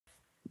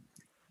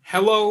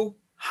Hello,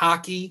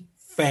 hockey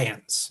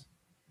fans.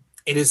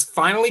 It is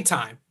finally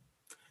time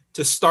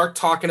to start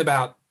talking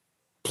about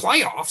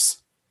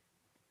playoffs.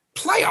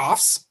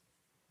 Playoffs?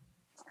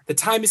 The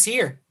time is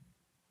here.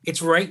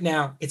 It's right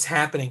now. It's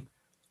happening.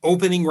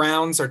 Opening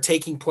rounds are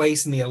taking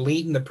place in the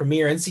Elite and the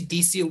Premier.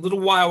 NCDC a little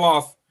while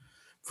off.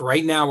 For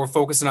right now, we're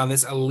focusing on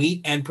this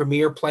Elite and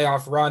Premier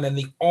playoff run. And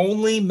the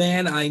only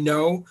man I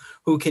know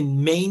who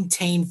can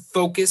maintain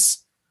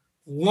focus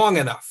long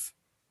enough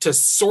to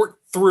sort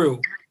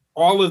through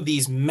all of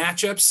these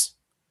matchups,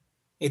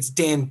 it's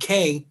Dan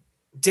K.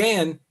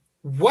 Dan,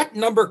 what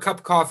number cup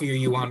of coffee are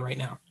you on right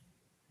now?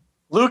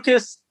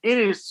 Lucas, it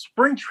is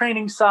spring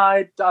training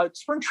time in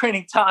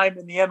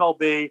the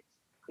MLB.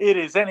 It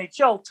is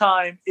NHL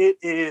time. It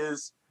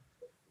is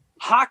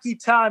hockey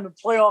time and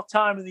playoff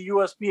time in the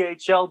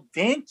USPHL.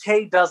 Dan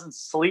K doesn't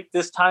sleep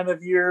this time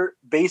of year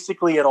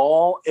basically at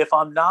all. If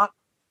I'm not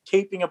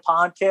taping a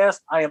podcast,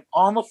 I am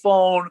on the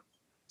phone,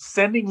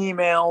 sending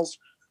emails,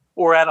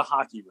 or at a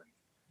hockey rink.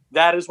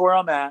 That is where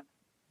I'm at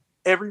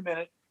every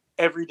minute,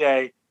 every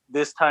day,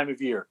 this time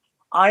of year.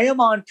 I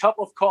am on cup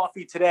of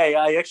coffee today.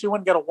 I actually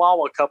went and got a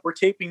Wawa cup. We're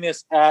taping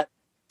this at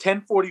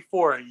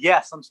 10:44.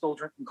 Yes, I'm still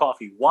drinking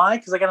coffee. Why?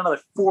 Because I got another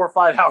 4 or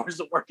 5 hours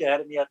of work ahead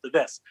of me after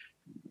this.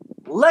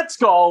 Let's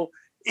go.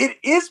 It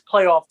is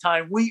playoff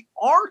time. We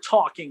are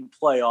talking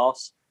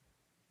playoffs,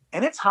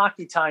 and it's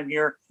hockey time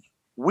here.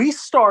 We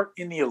start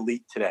in the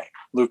Elite today,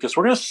 Lucas.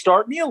 We're going to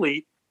start in the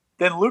Elite.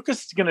 Then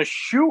Lucas is going to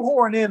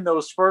shoehorn in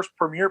those first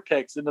Premier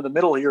picks into the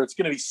middle here. It's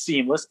going to be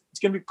seamless. It's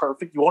going to be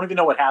perfect. You won't even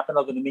know what happened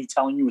other than me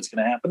telling you what's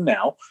going to happen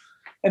now.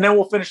 And then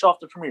we'll finish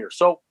off the Premier.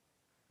 So,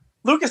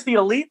 Lucas, the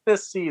Elite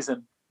this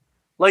season,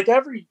 like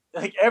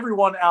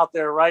everyone out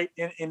there, right,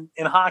 in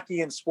hockey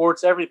and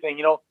sports,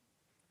 everything,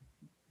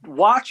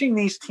 watching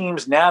these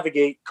teams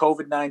navigate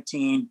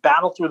COVID-19,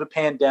 battle through the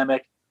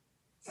pandemic,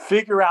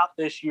 figure out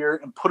this year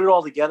and put it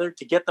all together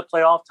to get the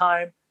playoff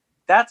time,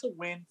 that's a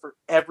win for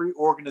every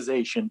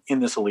organization in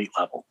this Elite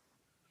level.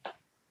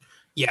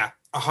 Yeah,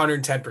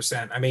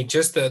 110%. I mean,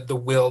 just the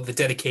will, the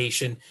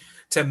dedication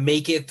to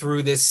make it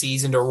through this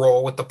season, to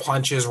roll with the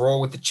punches, roll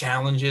with the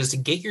challenges, to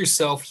get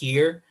yourself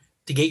here,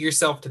 to get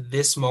yourself to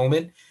this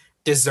moment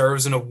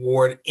deserves an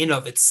award in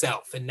of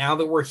itself. And now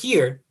that we're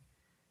here,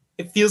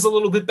 it feels a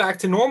little bit back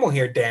to normal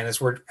here, Dan,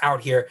 as we're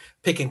out here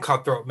picking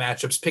cutthroat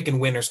matchups, picking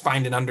winners,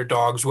 finding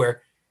underdogs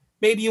where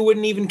maybe you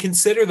wouldn't even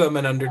consider them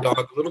an underdog.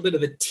 A little bit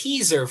of a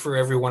teaser for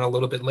everyone a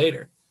little bit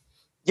later.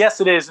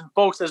 Yes, it is. And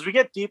folks, as we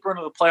get deeper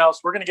into the playoffs,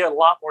 we're going to get a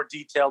lot more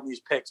detail in these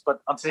picks.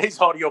 But on today's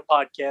audio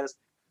podcast,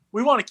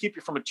 we want to keep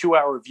you from a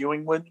 2-hour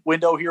viewing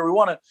window here.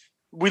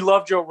 We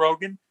love Joe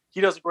Rogan.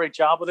 He does a great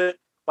job with it.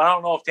 But I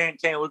don't know if Dan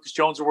K and Lucas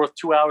Jones are worth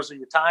 2 hours of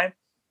your time.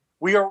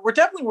 We're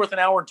definitely worth an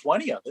hour and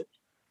 20 of it.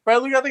 Right,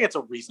 Luke? I think it's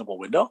a reasonable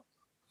window.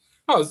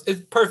 Oh,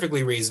 it's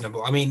perfectly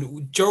reasonable. I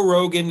mean, Joe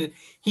Rogan,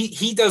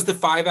 he does the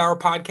 5-hour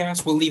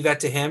podcast. We'll leave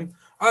that to him.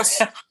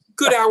 Us,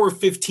 good hour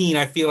 15,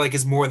 I feel like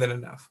is more than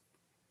enough.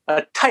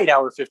 A tight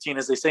hour 15,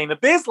 as they say in the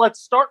biz.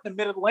 Let's start in the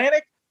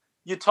Mid-Atlantic.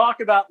 You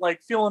talk about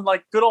feeling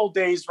like good old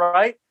days,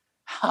 right?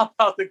 How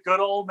about the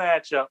good old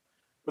matchup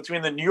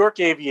between the New York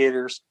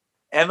Aviators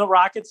and the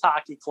Rockets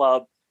Hockey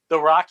Club? The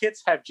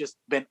Rockets have just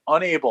been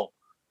unable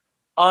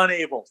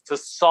to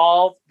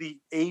solve the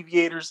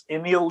Aviators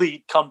in the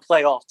Elite come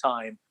playoff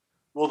time.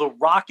 Will the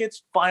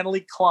Rockets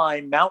finally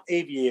climb Mount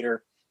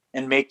Aviator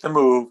and make the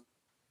move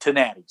to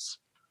Natties?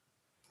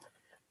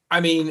 I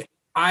mean,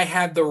 I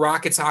had the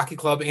Rockets Hockey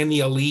Club and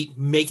the Elite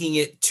making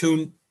it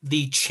to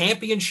the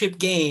championship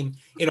game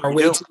in our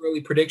way too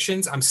early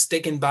predictions. I'm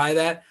sticking by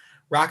that.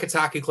 Rockets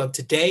Hockey Club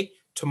today,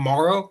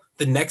 tomorrow,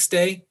 the next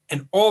day,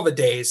 and all the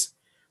days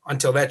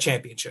until that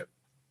championship.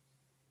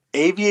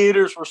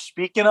 Aviators were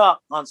speaking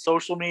up on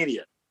social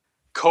media.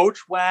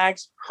 Coach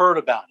Wags heard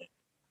about it.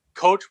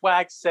 Coach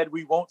Wags said,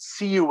 we won't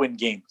see you in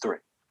game 3.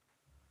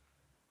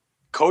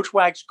 Coach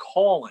Wags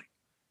calling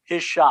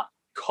his shot,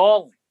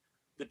 calling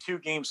the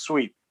 2-game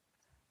sweep.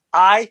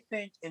 I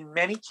think in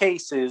many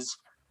cases,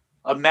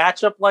 a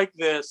matchup like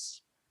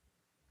this,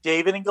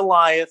 David and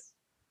Goliath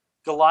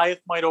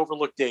might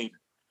overlook David.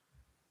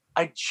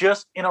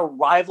 In a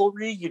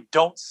rivalry, you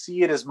don't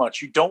see it as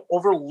much. You don't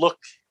overlook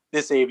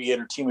this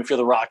Aviator team if you're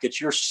the Rockets.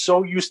 You're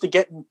so used to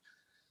getting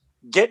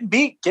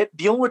beat,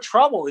 dealing with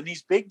trouble in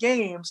these big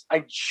games.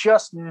 I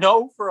just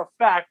know for a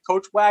fact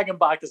Coach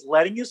Wagenbach is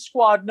letting his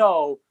squad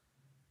know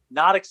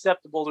not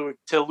acceptable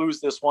to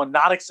lose this one,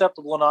 not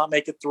acceptable to not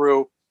make it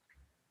through.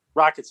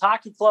 Rockets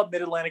Hockey Club,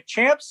 Mid-Atlantic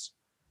champs.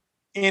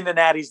 In the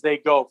Natties they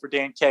go for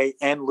Dan K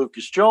and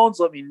Lucas Jones.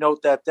 Let me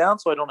note that down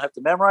so I don't have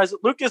to memorize it.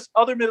 Lucas,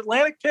 other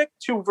Mid-Atlantic pick,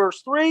 2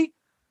 versus 3.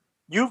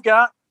 You've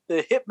got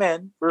the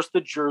Hitmen versus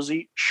the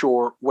Jersey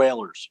Shore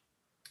Whalers.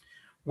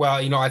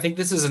 Well, I think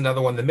this is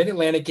another one. The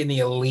Mid-Atlantic and the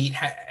Elite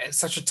had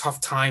such a tough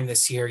time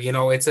this year.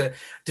 It's a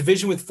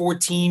division with 4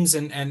 teams,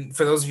 and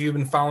for those of you who've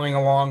been following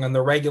along on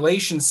the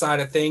regulation side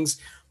of things,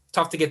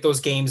 tough to get those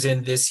games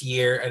in this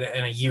year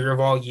and a year of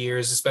all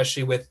years,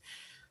 especially with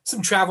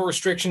some travel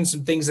restrictions,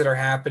 some things that are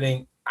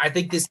happening. I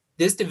think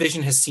this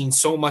division has seen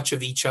so much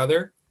of each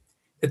other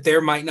that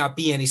there might not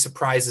be any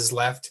surprises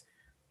left.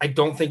 I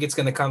don't think it's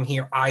going to come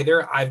here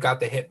either. I've got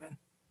the Hitmen.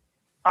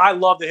 I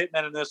love the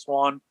Hitmen in this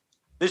one.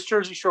 This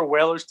Jersey Shore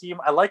Whalers team,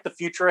 I like the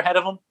future ahead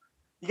of them.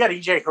 You got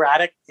EJ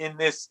Hradek in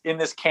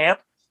this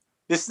camp.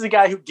 This is a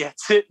guy who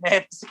gets it,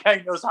 man. This is a guy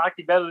who knows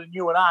hockey better than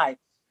you and I.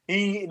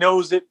 He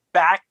knows it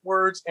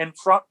backwards and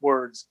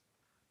frontwards.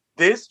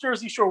 This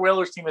Jersey Shore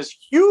Whalers team has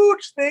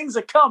huge things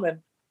a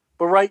coming,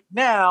 but right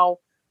now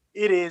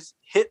it is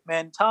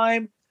Hitmen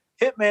time.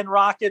 Hitmen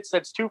Rockets,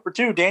 that's 2 for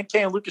 2. Dan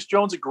Kay and Lucas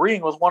Jones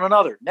agreeing with one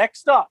another.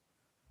 Next up,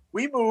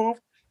 we move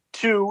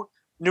to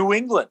New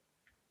England.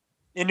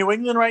 In New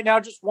England right now,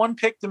 just one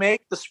pick to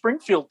make, the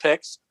Springfield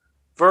picks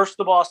versus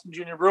the Boston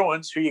Junior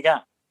Bruins. Who you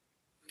got?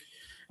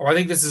 Oh, I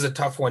think this is a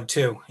tough one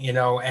too,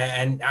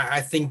 and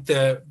I think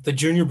the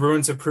Junior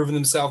Bruins have proven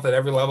themselves at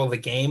every level of the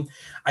game.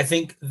 I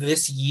think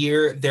this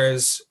year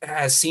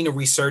has seen a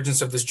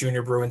resurgence of this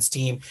Junior Bruins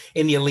team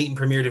in the elite and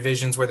premier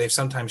divisions where they've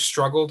sometimes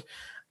struggled.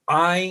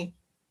 I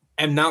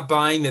am not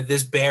buying that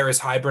this bear is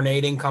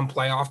hibernating come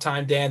playoff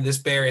time, Dan. This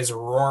bear is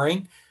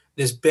roaring.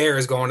 This bear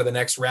is going to the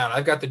next round.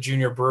 I've got the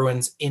Junior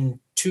Bruins in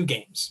 2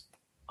 games.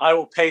 I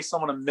will pay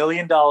someone $1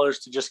 million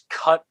to just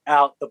cut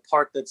out the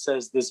part that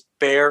says this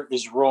bear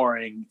is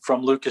roaring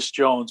from Lucas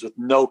Jones with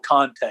no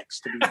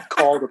context to be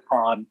called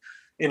upon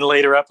in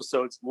later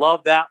episodes.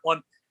 Love that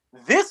one.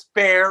 This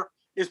bear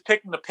is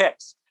picking the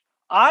picks.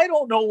 I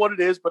don't know what it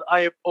is, but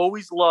I have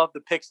always loved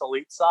the picks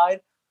elite side.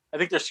 I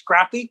think they're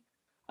scrappy.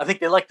 I think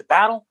they like the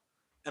battle.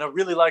 And I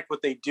really like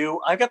what they do.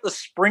 I've got the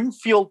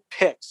Springfield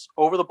picks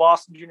over the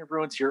Boston Junior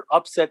Bruins here.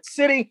 Upset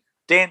City.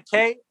 Dan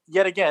Kay,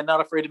 yet again, not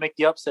afraid to make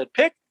the upset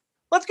pick.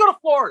 Let's go to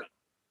Florida.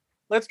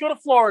 Let's go to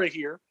Florida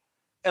here.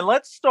 And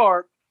let's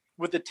start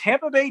with the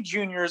Tampa Bay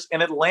Juniors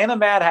and Atlanta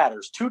Mad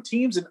Hatters, 2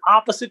 teams in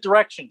opposite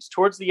directions.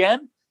 Towards the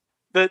end,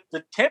 the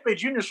Tampa Bay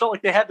Juniors felt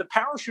like they had the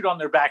parachute on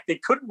their back. They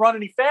couldn't run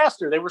any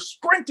faster. They were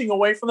sprinting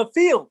away from the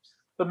field.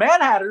 The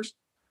Mad Hatters,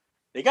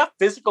 they got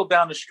physical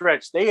down the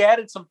stretch. They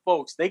added some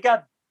folks. They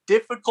got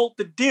difficult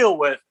to deal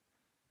with.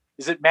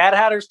 Is it Mad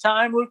Hatters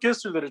time,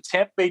 Lucas, or the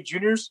Tampa Bay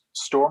Juniors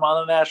storm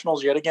on the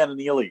Nationals yet again in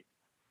the elite?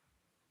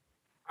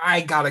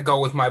 I got to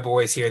go with my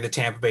boys here, the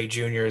Tampa Bay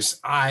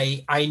Juniors.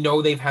 I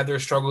know they've had their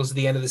struggles at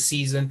the end of the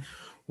season.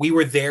 We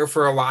were there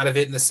for a lot of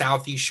it in the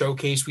Southeast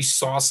Showcase. We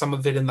saw some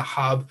of it in the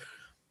Hub.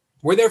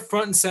 We're there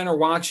front and center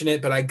watching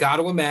it, but I got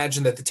to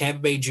imagine that the Tampa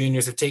Bay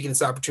Juniors have taken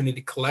this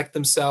opportunity to collect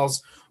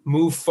themselves,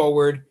 move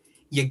forward.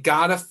 You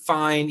got to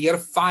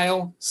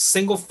file,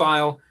 single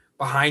file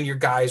behind your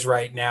guys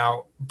right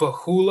now.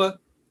 Bahula,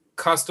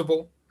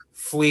 Custable,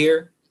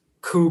 Fleer,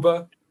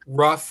 Kuba,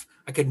 Ruff.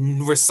 I could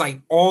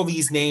recite all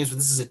these names, but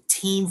this is a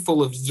team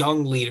full of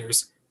young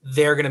leaders.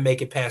 They're going to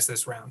make it past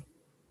this round.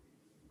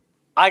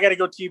 I got to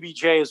go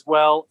TBJ as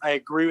well. I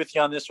agree with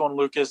you on this one,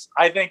 Lucas.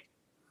 I think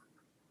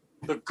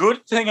the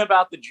good thing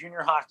about the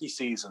junior hockey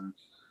season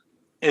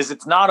is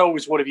it's not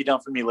always what have you done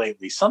for me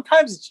lately.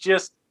 Sometimes it's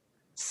just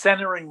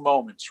centering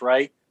moments,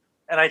 right?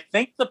 And I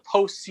think the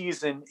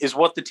postseason is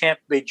what the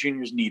Tampa Bay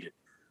Juniors needed.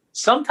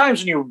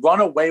 Sometimes when you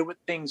run away with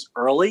things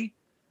early,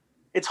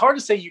 it's hard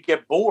to say you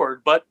get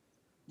bored, but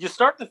you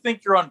start to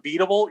think you're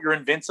unbeatable, you're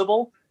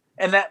invincible,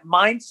 and that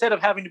mindset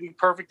of having to be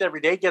perfect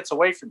every day gets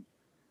away from you.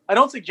 I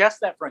don't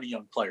suggest that for any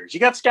young players. You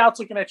got scouts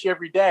looking at you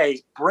every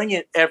day. Bring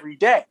it every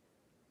day.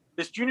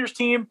 This juniors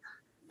team,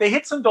 they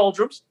hit some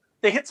doldrums,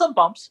 they hit some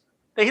bumps,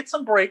 they hit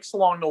some breaks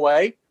along the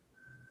way.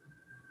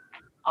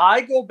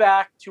 I go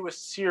back to a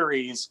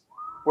series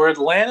where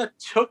Atlanta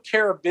took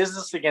care of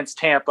business against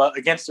Tampa,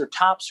 against their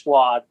top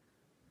squad.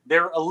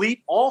 Their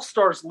elite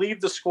all-stars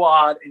leave the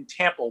squad, and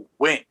Tampa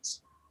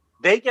wins.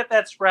 They get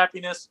that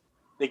scrappiness.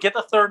 They get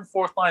the third and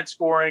fourth line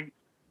scoring.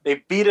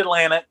 They beat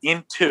Atlanta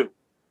in 2.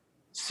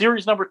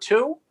 Series number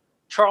 2,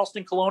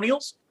 Charleston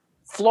Colonials,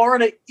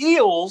 Florida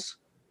Eels.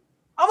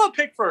 I'm going to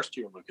pick first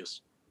here, Lucas.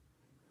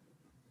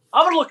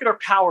 I'm going to look at our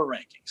power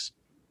rankings.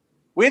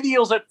 We have the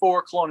Eels at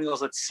 4,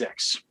 Colonials at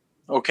 6.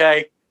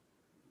 Okay?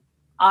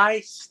 I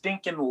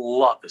stinking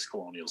love this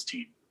Colonials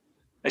team.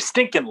 I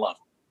stinking love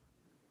them.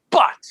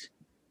 But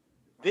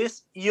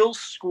this Eels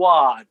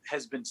squad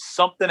has been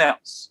something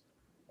else.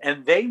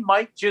 And they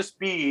might just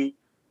be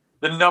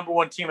the number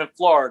 1 team in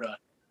Florida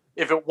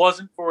if it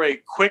wasn't for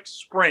a quick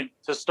sprint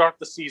to start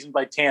the season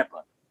by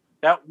Tampa.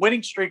 That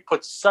winning streak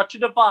put such a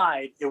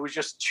divide, it was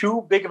just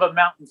too big of a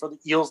mountain for the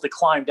Eels to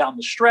climb down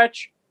the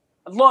stretch.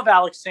 I love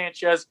Alex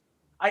Sanchez.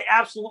 I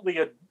absolutely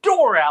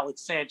adore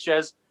Alex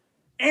Sanchez.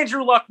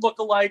 Andrew Luck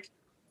lookalike.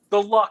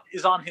 The luck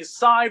is on his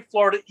side.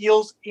 Florida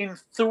Eels in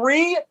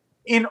 3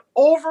 in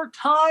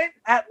overtime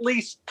at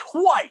least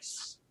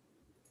twice.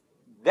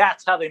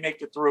 That's how they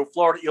make it through.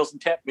 Florida Eels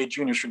and Tampa Bay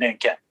Juniors for Dan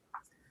Kay.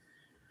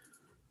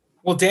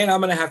 Well, Dan, I'm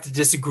going to have to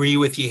disagree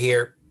with you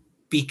here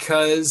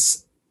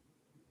because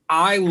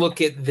I look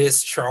at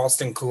this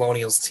Charleston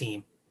Colonials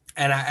team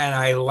and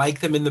I like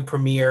them in the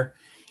Premier.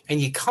 And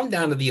you come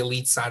down to the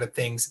elite side of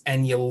things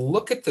and you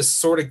look at the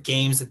sort of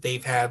games that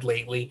they've had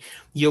lately.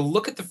 You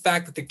look at the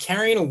fact that they're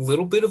carrying a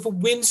little bit of a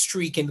win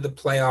streak into the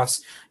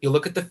playoffs. You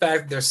look at the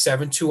fact that they're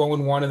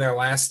 7-2-0-1 in their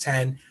last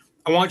 10.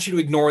 I want you to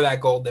ignore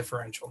that goal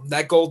differential.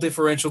 That goal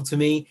differential to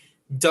me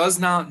does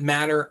not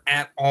matter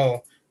at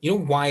all. You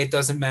know why it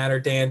doesn't matter,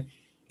 Dan?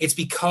 It's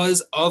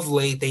because of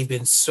late they've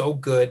been so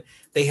good.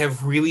 They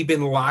have really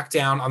been locked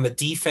down on the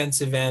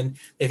defensive end.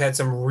 They've had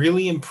some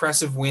really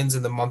impressive wins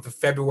in the month of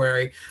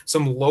February,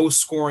 some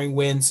low-scoring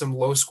wins, some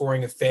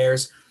low-scoring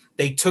affairs.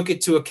 They took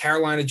it to a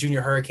Carolina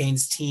Junior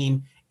Hurricanes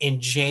team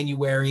in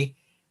January,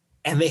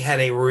 and they had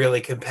a really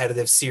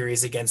competitive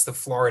series against the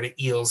Florida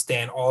Eels,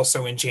 Dan,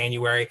 also in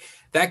January.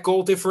 That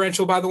goal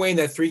differential, by the way, in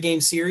that 3-game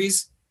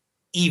series,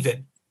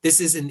 even. This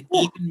is an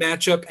even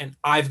matchup, and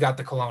I've got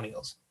the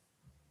Colonials.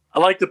 I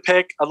like the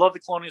pick. I love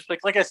the Colonials pick.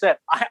 Like I said,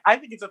 I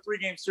think it's a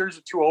 3-game series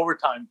with 2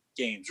 overtime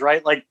games,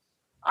 right? Like,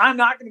 I'm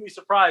not going to be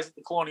surprised if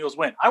the Colonials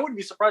win. I wouldn't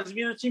be surprised if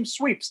either team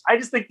sweeps. I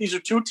just think these are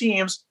 2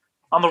 teams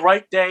on the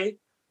right day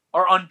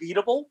are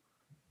unbeatable,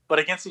 but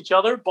against each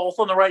other, both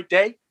on the right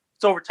day,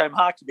 it's overtime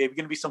hockey, baby.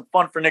 Going to be some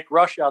fun for Nick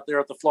Rush out there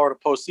at the Florida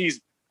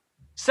postseason.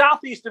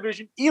 Southeast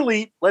Division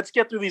Elite. Let's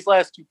get through these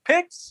last 2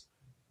 picks.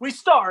 We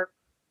start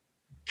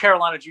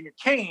Carolina Junior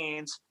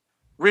Canes,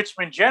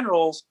 Richmond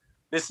Generals.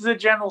 This is a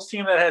Generals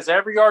team that has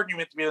every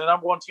argument to be the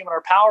number 1 team in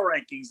our power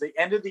rankings. They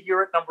ended the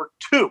year at number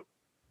 2.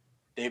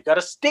 They've got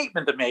a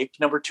statement to make,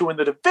 number 2 in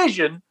the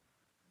division,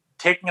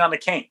 taking on the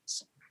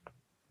Canes.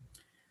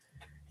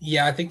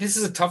 Yeah, I think this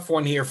is a tough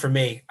one here for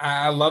me.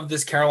 I love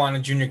this Carolina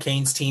Junior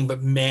Canes team,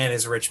 but man,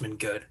 is Richmond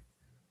good.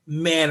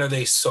 Man, are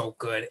they so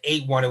good.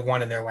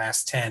 8-1-1 in their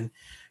last 10.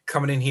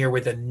 Coming in here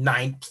with a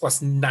 9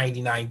 plus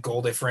 99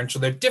 goal differential.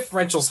 Their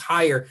differential's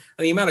higher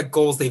than the amount of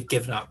goals they've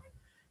given up.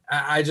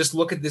 I just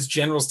look at this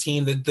Generals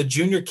team. The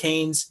Junior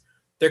Canes,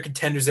 they're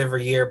contenders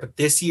every year. But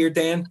this year,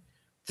 Dan,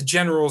 the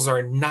Generals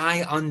are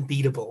nigh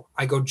unbeatable.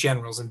 I go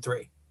Generals in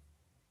 3.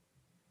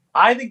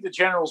 I think the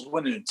Generals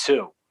win it in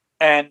 2.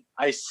 And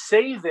I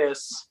say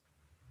this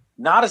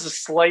not as a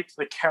slight to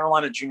the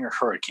Carolina Junior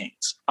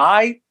Hurricanes.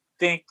 I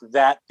think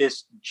that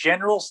this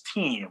Generals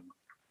team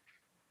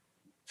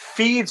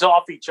feeds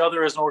off each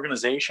other as an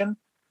organization.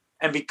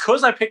 And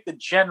because I picked the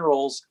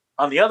Generals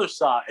on the other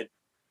side,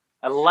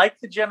 I like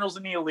the Generals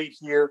in the Elite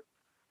here.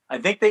 I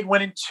think they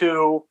win in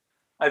 2.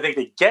 I think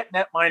they get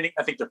net minding.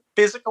 I think they're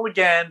physical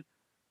again.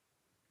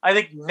 I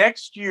think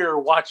next year,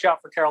 watch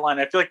out for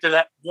Carolina. I feel like they're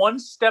that one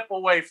step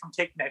away from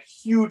taking that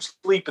huge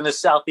leap in the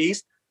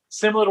Southeast,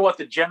 similar to what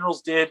the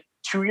Generals did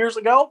 2 years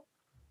ago.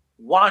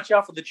 Watch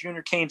out for the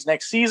Junior Canes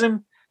next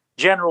season.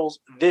 Generals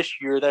this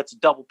year, that's a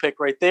double pick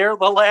right there.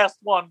 The last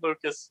one,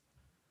 Lucas.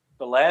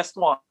 The last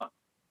one.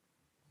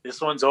 This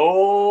one's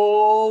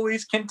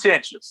always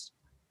contentious.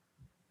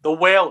 The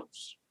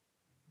Whalers,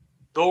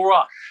 the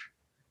Rush.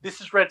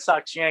 This is Red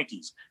Sox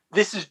Yankees.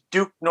 This is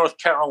Duke, North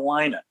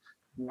Carolina.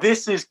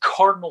 This is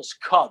Cardinals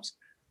Cubs.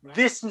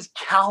 This is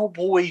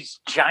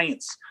Cowboys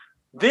Giants.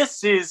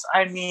 This is,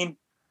 the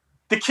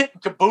kit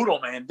and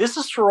caboodle, man. This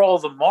is for all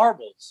the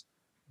marbles.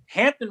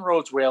 Hampton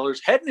Roads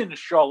Whalers heading into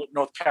Charlotte,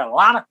 North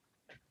Carolina,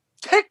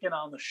 taking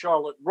on the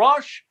Charlotte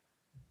Rush.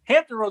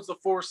 Hampton Roads the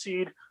 4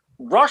 seed,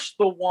 Rush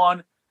the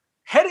 1.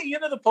 Heading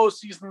into the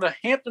postseason, the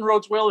Hampton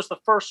Roads Whalers, the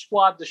first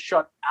squad to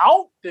shut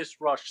out this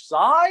Rush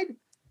side.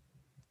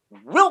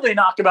 Will they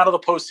knock him out of the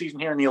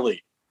postseason here in the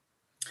Elite?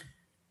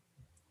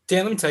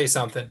 Dan, let me tell you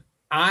something.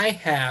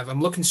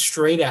 I'm looking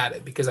straight at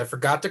it because I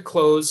forgot to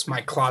close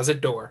my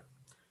closet door.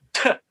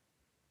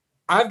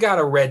 I've got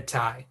a red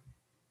tie.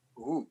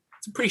 Ooh.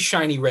 It's a pretty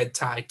shiny red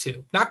tie,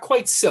 too. Not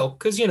quite silk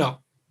because,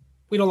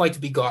 we don't like to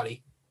be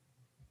gaudy.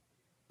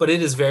 But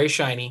it is very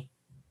shiny.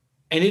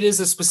 And it is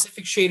a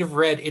specific shade of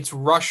red. It's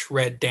Rush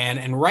red, Dan.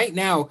 And right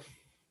now,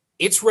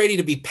 it's ready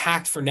to be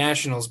packed for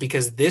Nationals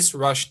because this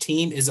Rush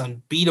team is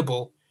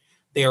unbeatable.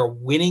 They are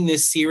winning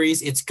this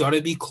series. It's going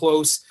to be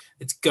close.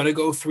 It's going to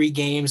go 3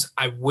 games.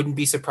 I wouldn't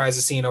be surprised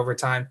to see an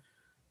overtime.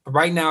 But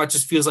right now, it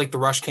just feels like the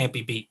Rush can't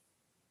be beat.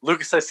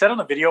 Lucas, I said on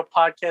the video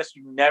podcast,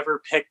 you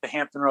never picked the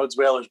Hampton Roads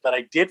Whalers, but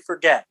I did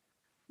forget.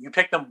 You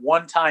picked them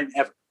 1 time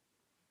ever,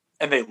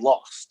 and they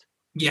lost.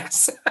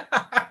 Yes.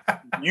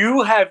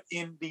 You have,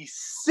 in the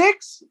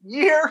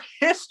 6-year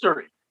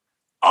history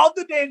of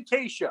the Dan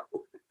K Show,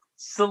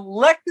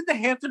 selected the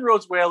Hampton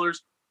Roads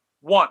Whalers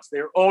once.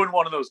 They were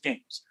 0-1 in those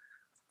games.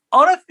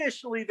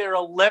 Unofficially, they're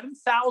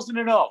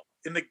 11,000-0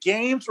 in the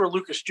games where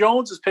Lucas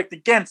Jones has picked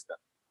against them.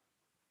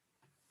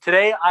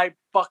 Today, I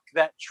buck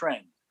that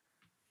trend.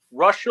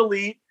 Rush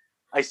Elite,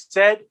 I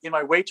said in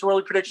my way too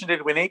early prediction,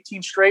 they'd win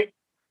 18 straight,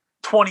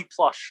 20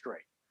 plus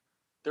straight.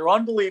 They're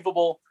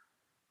unbelievable.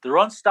 They're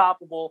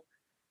unstoppable.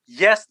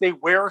 Yes, they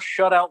wear a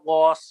shutout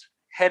loss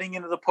heading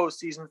into the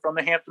postseason from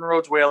the Hampton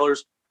Roads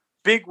Whalers.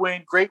 Big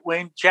win, great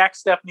win. Jack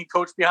Stephanie,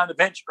 coach behind the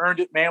bench, earned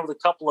it, man, with a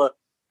couple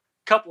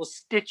of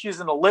stitches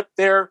in the lip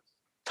there.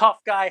 Tough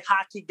guy,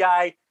 hockey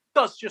guy,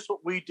 does just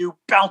what we do,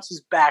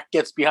 bounces back,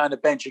 gets behind the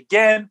bench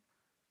again.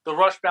 The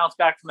Rush bounce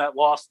back from that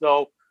loss,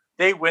 though.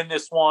 They win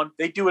this one.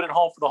 They do it at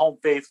home for the home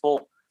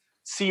faithful.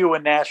 See you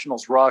in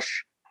Nationals.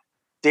 Rush.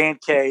 Dan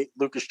K,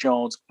 Lucas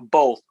Jones,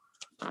 both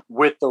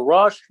with the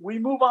Rush. We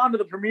move on to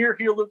the premiere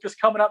here, Lucas,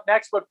 coming up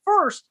next. But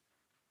first,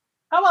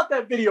 How about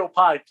that video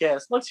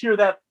podcast? Let's hear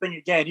that thing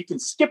again. You can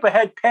skip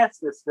ahead past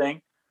this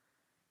thing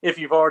if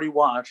you've already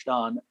watched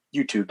on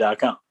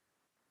youtube.com.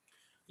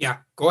 Yeah,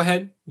 go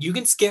ahead. You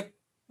can skip.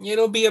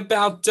 It'll be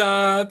about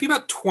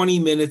 20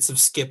 minutes of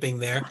skipping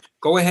there.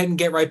 Go ahead and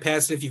get right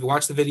past it if you can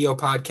watch the video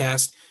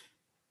podcast.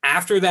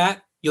 After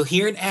that, you'll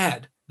hear an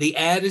ad. The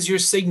ad is your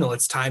signal.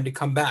 It's time to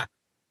come back.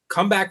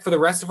 Come back for the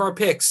rest of our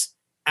picks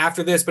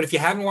after this. But if you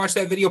haven't watched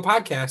that video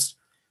podcast,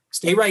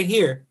 stay right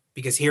here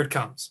because here it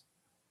comes.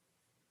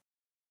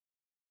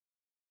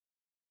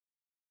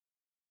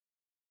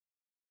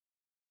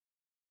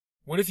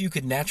 What if you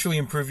could naturally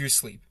improve your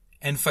sleep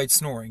and fight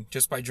snoring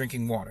just by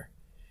drinking water?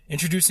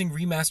 Introducing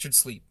Remastered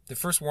Sleep, the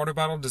first water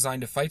bottle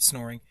designed to fight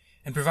snoring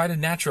and provide a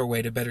natural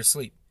way to better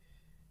sleep.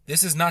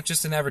 This is not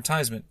just an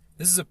advertisement.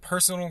 This is a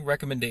personal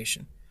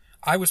recommendation.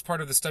 I was part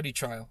of the study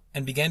trial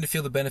and began to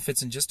feel the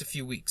benefits in just a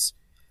few weeks.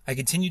 I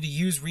continue to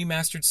use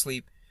Remastered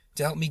Sleep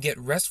to help me get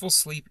restful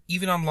sleep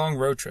even on long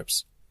road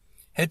trips.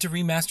 Head to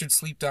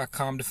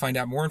remasteredsleep.com to find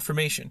out more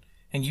information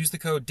and use the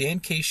code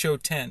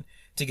DanKShow10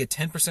 to get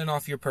 10%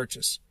 off your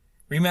purchase.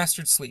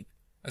 Remastered Sleep,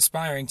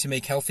 aspiring to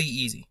make healthy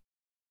easy.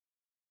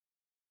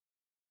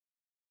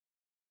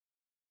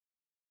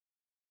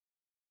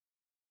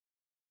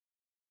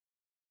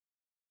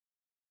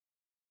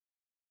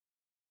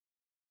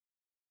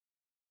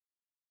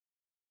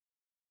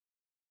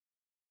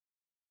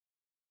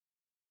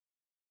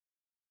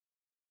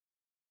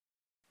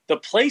 The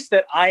place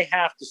that I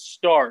have to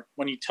start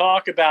when you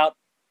talk about,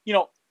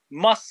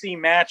 must-see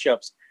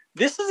matchups,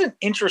 this is an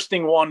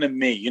interesting one to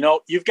me. You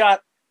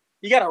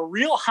got a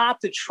real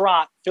hot to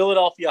trot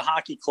Philadelphia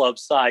Hockey Club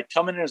side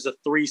coming in as a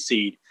 3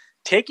 seed,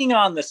 taking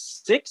on the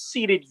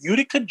 6-seeded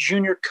Utica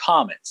Junior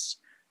Comets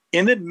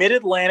in the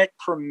Mid-Atlantic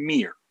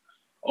Premier.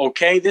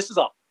 Okay, this is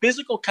a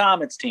physical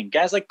Comets team.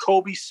 Guys like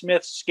Kobe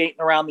Smith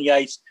skating around the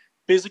ice,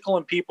 physical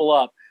and people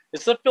up.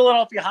 It's a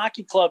Philadelphia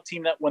Hockey Club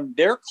team that when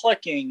they're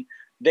clicking,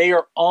 they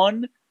are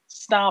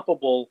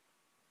unstoppable,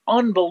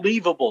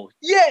 unbelievable.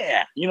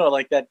 Yeah.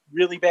 Like that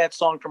really bad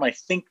song from, I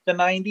think, the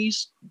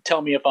 90s.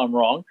 Tell me if I'm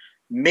wrong.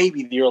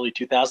 Maybe the early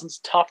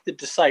 2000s. Tough to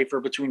decipher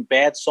between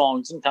bad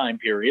songs and time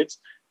periods.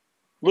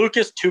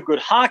 Lucas, 2 good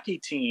hockey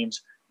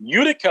teams.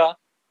 Utica,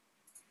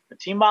 a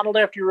team modeled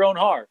after your own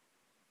heart.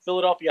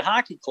 Philadelphia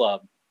Hockey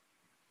Club.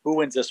 Who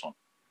wins this one?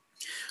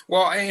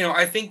 Well,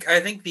 I think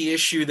the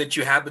issue that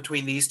you have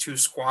between these two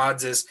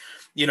squads is,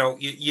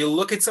 you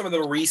look at some of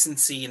the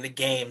recency in the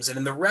games, and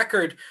in the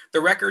record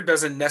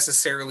doesn't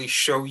necessarily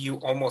show you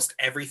almost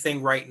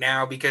everything right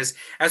now because,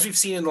 as we've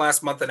seen in the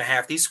last month and a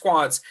half, these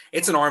squads,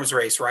 it's an arms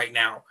race right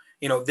now.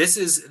 This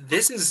is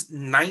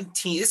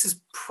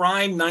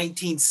prime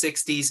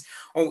 1960s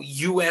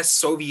U.S.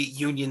 Soviet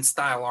Union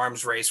style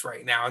arms race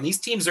right now, and these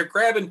teams are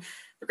grabbing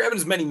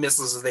as many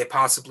missiles as they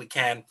possibly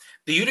can.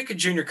 The Utica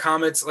Junior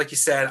Comets, like you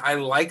said, I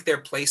like their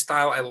play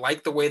style. I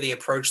like the way they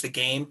approach the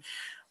game.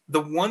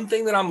 The one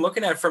thing that I'm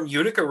looking at from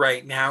Utica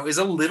right now is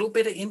a little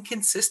bit of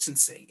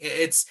inconsistency.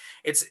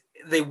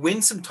 They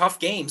win some tough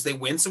games. They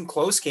win some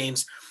close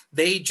games.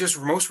 They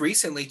just most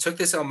recently took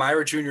this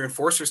Elmira Junior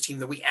Enforcers team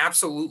that we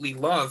absolutely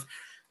love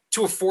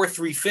to a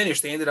 4-3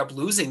 finish. They ended up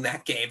losing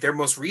that game. Their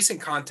most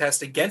recent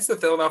contest against the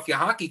Philadelphia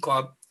Hockey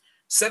Club,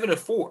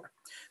 7-4.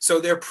 So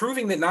they're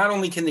proving that not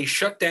only can they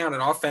shut down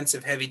an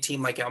offensive-heavy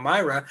team like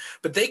Elmira,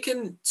 but they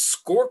can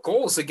score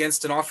goals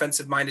against an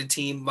offensive-minded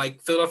team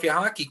like Philadelphia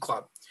Hockey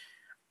Club.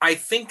 I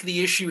think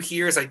the issue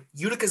here is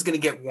Utica's going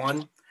to get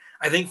one.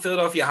 I think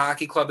Philadelphia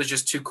Hockey Club is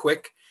just too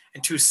quick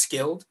and too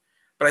skilled.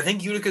 But I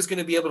think Utica's going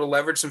to be able to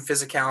leverage some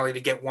physicality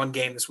to get one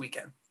game this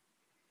weekend.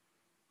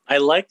 I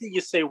like that you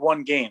say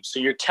one game. So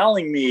you're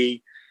telling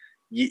me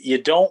you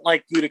don't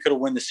like Utica to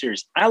win the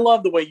series. I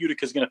love the way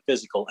Utica's going to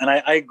physical, and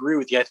I agree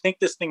with you. I think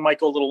this thing might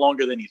go a little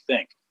longer than you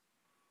think.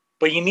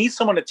 But you need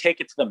someone to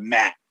take it to the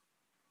mat,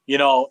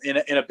 in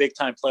a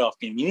big-time playoff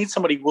game. You need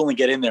somebody willing to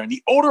get in there. And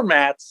the older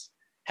mats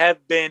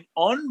have been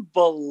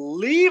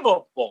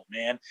unbelievable,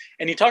 man.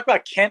 And you talk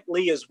about Kent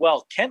Lee as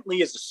well. Kent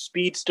Lee is a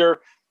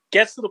speedster,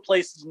 gets to the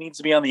places he needs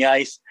to be on the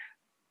ice.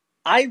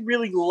 I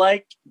really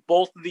like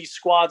both of these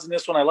squads in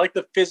this one. I like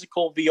the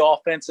physical, the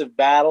offensive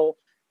battle.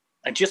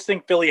 I just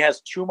think Philly has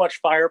too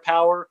much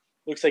firepower.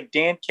 Looks like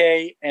Dan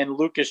Kay and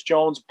Lucas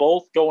Jones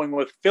both going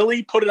with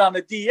Philly. Put it on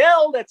the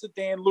DL. That's a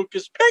Dan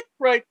Lucas pick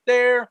right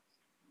there.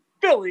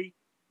 Philly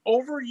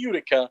over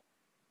Utica.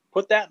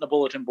 Put that in the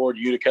bulletin board,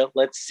 Utica.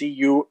 Let's see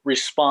you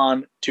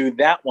respond to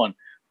that one.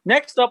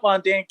 Next up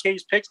on Dan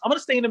Kay's picks, I'm going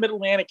to stay in the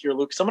Mid-Atlantic here,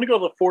 Lucas. I'm going to go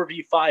to the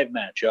 4v5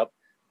 matchup.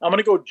 I'm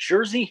going to go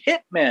Jersey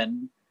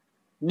Hitmen,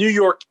 New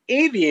York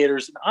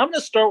Aviators. And I'm going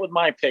to start with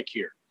my pick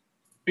here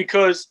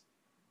because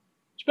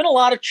there's been a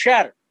lot of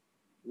chatter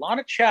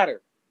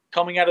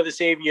coming out of this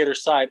Aviator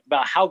side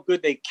about how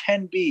good they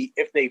can be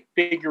if they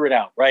figure it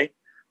out, right?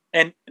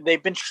 And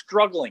they've been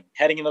struggling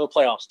heading into the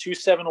playoffs.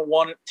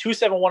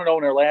 2-7-1-0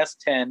 in their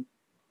last 10.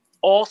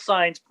 All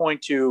signs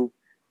point to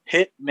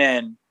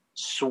Hitmen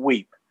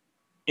sweep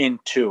in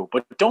 2.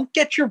 But don't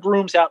get your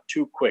brooms out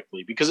too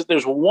quickly, because if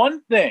there's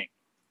one thing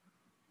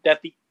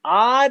that the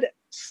odd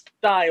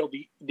style,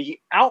 the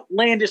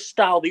outlandish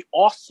style, the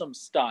awesome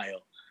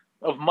style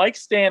of Mike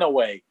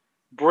Stanaway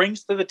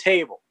brings to the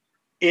table,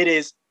 it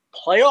is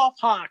playoff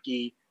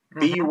hockey.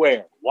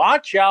 Beware.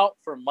 Watch out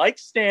for Mike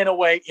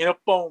Stanaway in a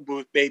phone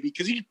booth, baby,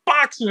 because he's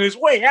boxing his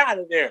way out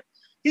of there.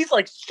 He's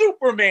like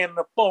Superman in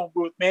the phone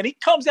booth, man. He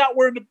comes out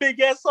wearing the big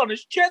S on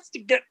his chest to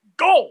get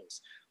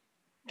goals.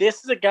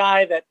 This is a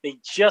guy that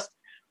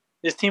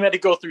this team had to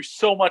go through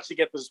so much to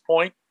get to this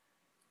point.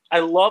 I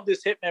love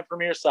this Hitman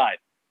Premier side.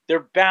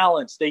 They're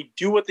balanced. They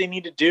do what they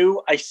need to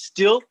do. I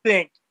still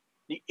think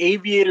the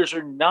Aviators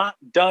are not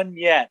done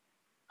yet.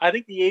 I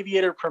think the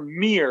Aviator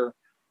Premier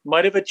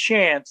might have a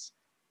chance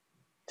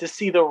to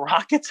see the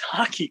Rockets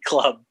Hockey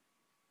Club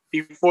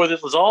before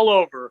this was all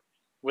over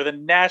with a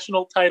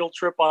national title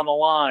trip on the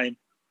line.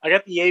 I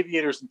got the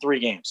Aviators in 3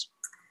 games.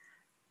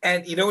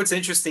 And you know what's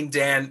interesting,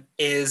 Dan,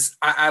 is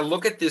I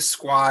look at this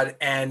squad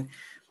and,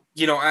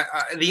 you know,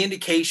 the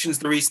indications,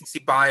 the recency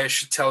bias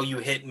should tell you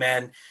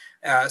Hitmen.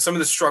 Some of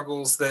the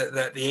struggles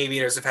that the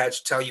Aviators have had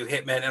should tell you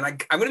Hitmen. And I'm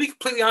going to be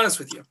completely honest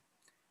with you.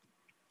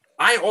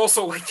 I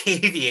also like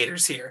the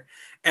Aviators here.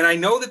 And I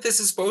know that this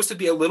is supposed to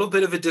be a little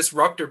bit of a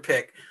disruptor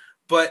pick,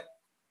 but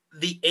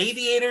the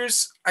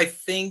Aviators, I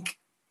think,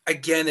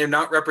 again, they're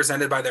not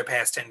represented by their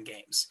past 10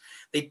 games.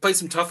 They played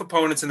some tough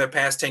opponents in their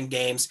past 10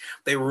 games.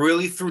 They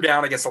really threw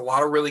down against a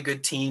lot of really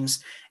good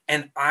teams.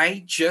 And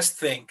I just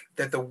think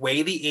that the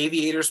way the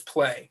Aviators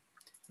play,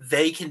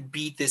 they can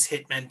beat this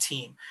Hitmen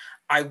team.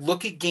 I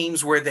look at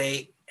games where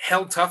they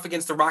held tough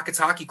against the Rockets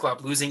Hockey Club,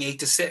 losing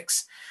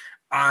 8-6.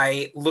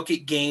 I look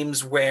at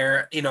games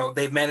where, you know,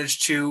 they've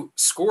managed to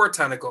score a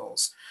ton of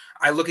goals.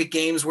 I look at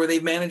games where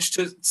they've managed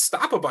to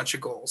stop a bunch of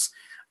goals.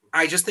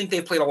 I just think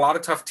they've played a lot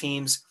of tough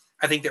teams.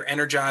 I think they're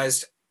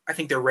energized. I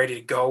think they're ready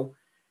to go.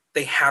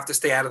 They have to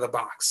stay out of the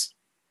box.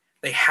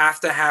 They have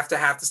to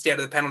stay out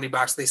of the penalty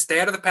box. They stay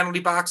out of the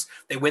penalty box.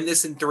 They win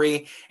this in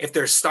 3. If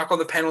they're stuck on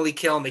the penalty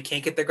kill and they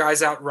can't get their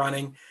guys out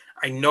running,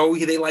 I know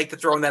they like to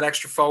throw in that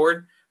extra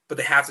forward, but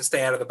they have to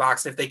stay out of the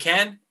box. And if they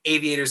can,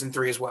 Aviators in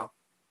 3 as well.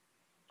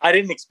 I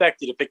didn't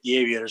expect you to pick the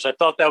Aviators. I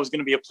thought that was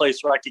going to be a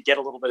place where I could get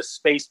a little bit of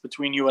space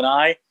between you and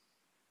I.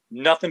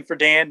 Nothing for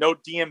Dan. No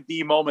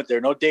DMV moment there.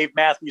 No Dave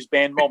Matthews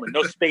Band moment.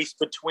 No space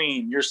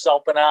between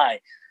yourself and I.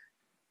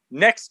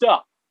 Next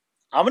up,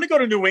 I'm going to go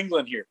to New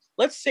England here.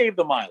 Let's save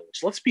the mileage.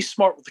 Let's be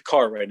smart with the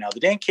car right now. The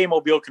Dan K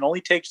Mobile can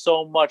only take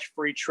so much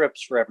free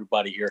trips for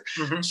everybody here.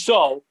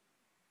 So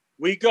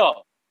we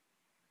go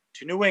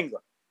to New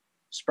England.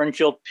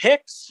 Springfield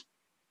picks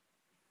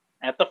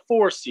at the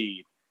 4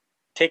 seed,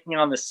 taking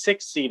on the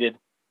 6-seeded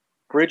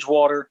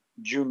Bridgewater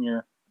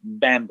Junior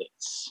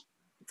Bandits.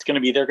 They're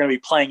going to be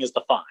playing as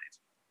the 5.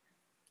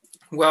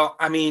 Well,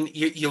 I mean,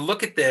 you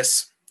look at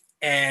this,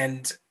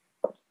 and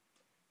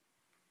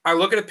I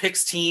look at a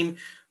Picks team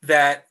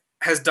that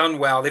has done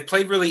well. They've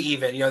played really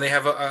even. You know, they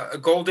have a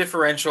goal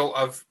differential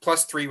of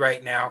 +3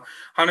 right now,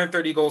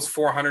 130 goals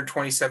for,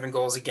 127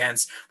 goals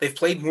against. They've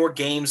played more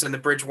games than the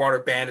Bridgewater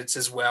Bandits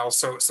as well,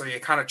 so you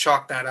kind of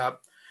chalk that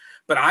up.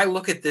 But I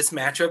look at this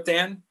matchup,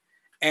 Dan,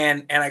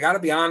 and I got to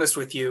be honest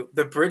with you,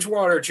 the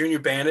Bridgewater Junior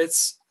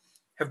Bandits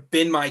have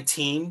been my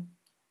team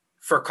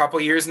for a couple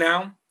years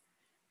now,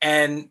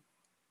 and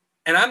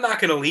I'm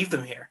not going to leave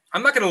them here.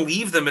 I'm not going to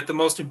leave them at the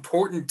most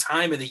important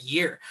time of the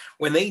year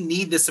when they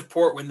need the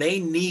support, when they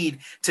need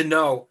to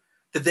know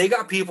that they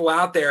got people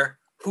out there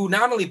who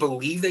not only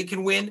believe they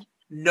can win,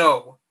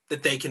 know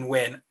that they can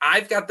win.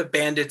 I've got the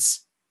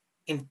Bandits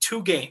in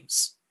 2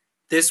 games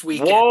this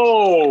weekend.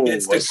 Whoa,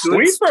 against a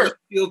good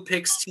Springfield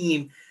Picks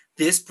team.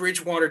 This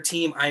Bridgewater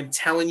team, I'm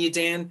telling you,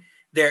 Dan,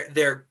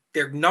 their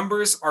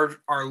numbers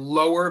are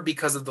lower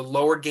because of the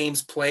lower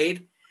games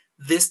played.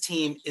 This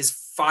team is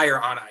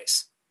fire on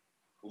ice.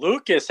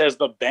 Lucas has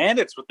the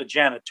Bandits with the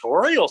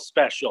janitorial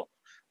special.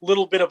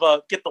 Little bit of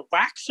a get the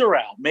waxer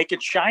out, make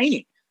it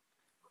shiny.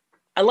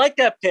 I like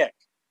that pick.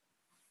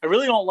 I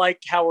really don't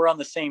like how we're on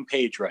the same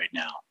page right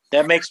now.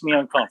 That makes me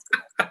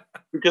uncomfortable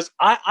because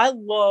I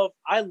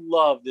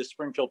love this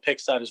Springfield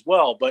pick side as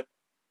well. But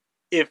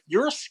if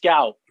you're a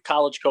scout, a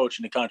college coach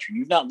in the country, and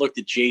you've not looked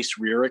at Jace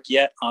Rearick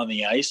yet on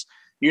the ice,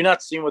 you're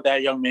not seeing what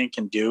that young man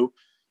can do,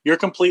 you're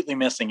completely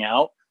missing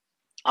out.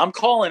 I'm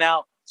calling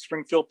out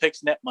Springfield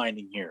Picks net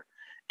minding here.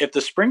 If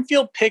the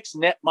Springfield Picks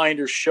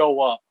netminders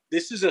show up,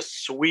 this is a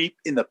sweep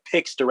in the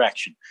Picks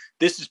direction.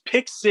 This is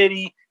Pick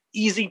City,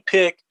 easy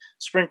pick.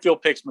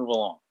 Springfield Picks move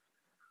along.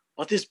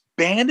 But this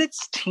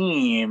Bandits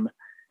team,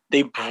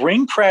 they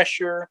bring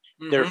pressure.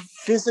 They're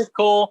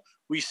physical.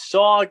 We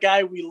saw a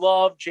guy we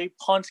love, Jay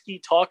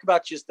Punske, talk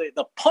about just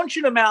the punch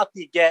in the mouth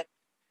you get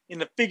in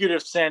the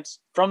figurative sense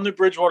from the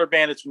Bridgewater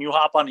Bandits when you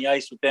hop on the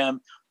ice with them.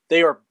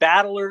 They are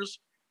battlers.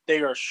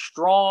 They are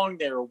strong.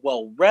 They are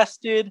well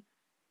rested.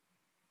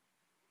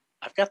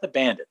 I've got the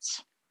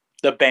Bandits,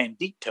 the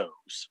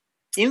Banditos.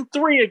 In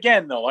 3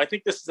 again, though. I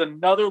think this is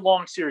another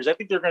long series. I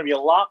think they're going to be a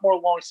lot more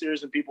long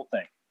series than people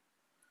think.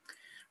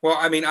 Well,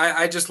 I mean,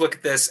 I just look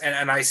at this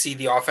and I see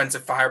the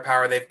offensive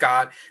firepower they've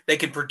got. They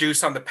can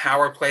produce on the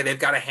power play. They've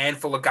got a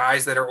handful of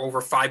guys that are over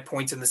 5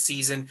 points in the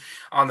season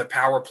on the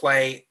power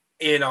play.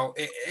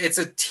 It's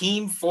a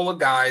team full of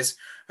guys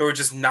who are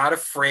just not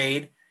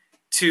afraid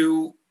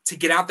to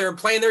get out there and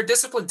play, and they're a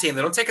disciplined team.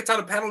 They don't take a ton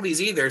of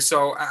penalties either.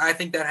 So I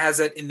think that has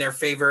it in their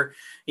favor.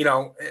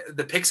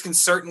 The Picks can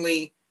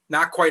certainly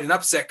not quite an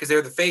upset because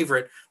they're the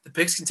favorite. The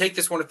Picks can take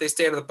this one if they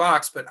stay out of the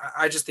box, but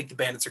I just think the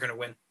Bandits are going to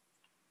win.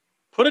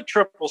 Put a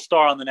triple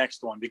star on the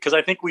next one because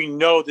I think we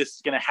know this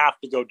is going to have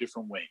to go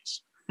different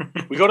ways.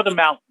 We go to the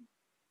mountain.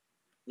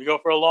 We go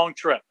for a long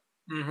trip.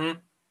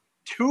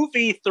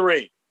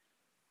 2v3.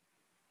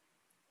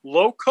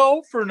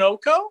 Loco for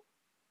Noco?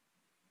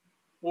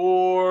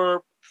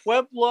 Or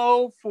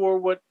Pueblo for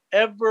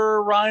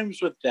whatever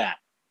rhymes with that?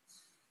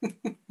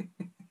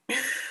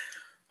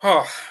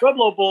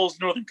 Pueblo Bulls,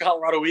 Northern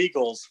Colorado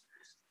Eagles.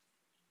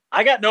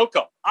 I got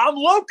Noco. I'm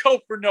loco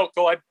for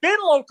Noco. I've been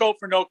loco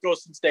for Noco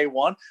since day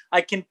one.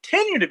 I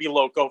continue to be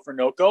loco for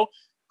Noco.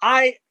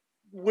 I'm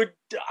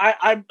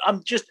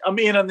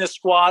in on this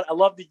squad. I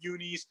love the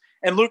unis.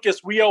 And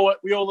Lucas, we owe a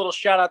little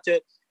shout out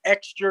to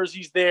X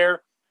jerseys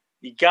there.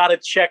 You got to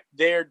check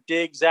their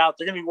digs out.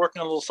 They're going to be working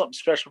on a little something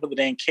special for the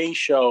Dan K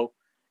show.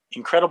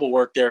 Incredible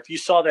work there. If you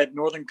saw that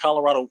Northern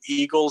Colorado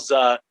Eagles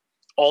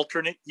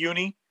alternate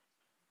uni,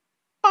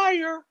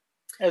 fire,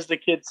 as the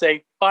kids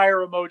say,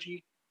 fire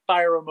emoji,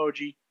 fire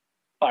emoji,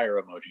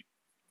 fire emoji.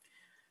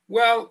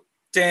 Well,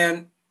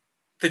 Dan,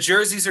 the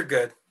jerseys are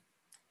good,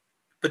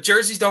 but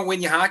jerseys don't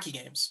win you hockey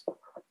games.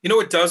 You know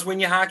what does win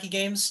you hockey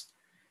games?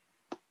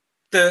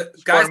 The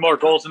guys more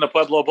goals than the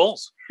Pueblo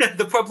Bulls.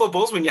 The Pueblo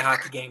Bulls win you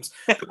hockey games.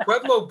 The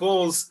Pueblo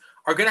Bulls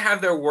are going to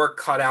have their work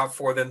cut out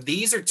for them.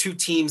 These are two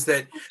teams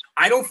that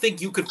I don't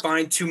think you could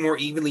find two more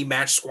evenly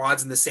matched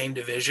squads in the same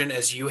division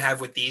as you have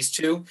with these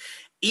two.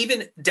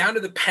 Even down to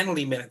the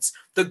penalty minutes,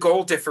 the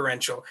goal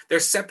differential, they're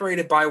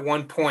separated by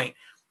 1 point.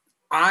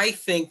 I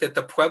think that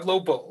the Pueblo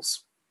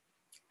Bulls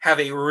have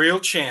a real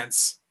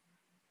chance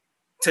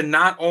to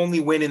not only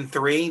win in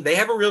 3, they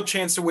have a real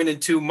chance to win in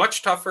 2.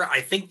 Much tougher.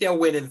 I think they'll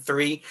win in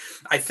 3.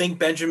 I think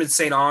Benjamin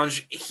St.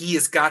 Ange, he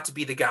has got to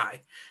be the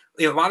guy.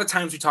 A lot of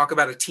times we talk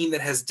about a team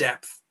that has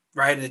depth,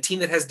 right? And a team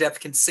that has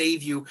depth can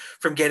save you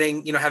from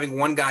getting, having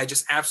one guy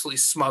just absolutely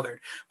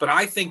smothered. But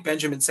I think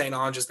Benjamin St.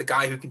 Ange is the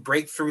guy who can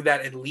break through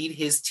that and lead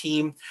his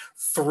team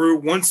through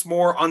once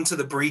more onto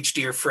the breach,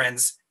 dear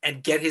friends,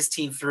 and get his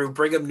team through.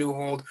 Brigham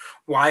Newhold,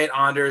 Wyatt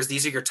Anders,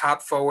 these are your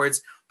top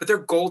forwards. But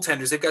they're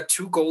goaltenders. They've got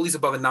 2 goalies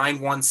above a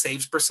 9-1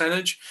 saves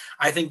percentage.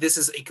 I think this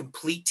is a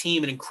complete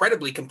team, an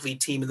incredibly complete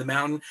team in the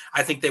Mountain.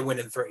 I think they win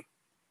in 3.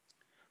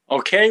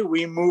 Okay,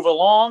 we move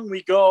along.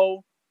 We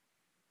go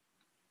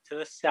to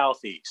the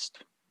Southeast.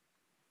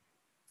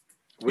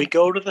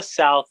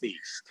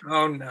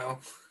 Oh, no.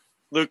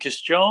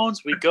 Lucas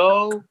Jones, we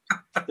go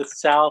to the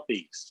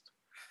Southeast.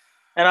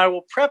 And I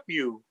will prep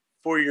you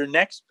for your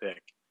next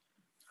pick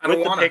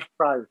with the pick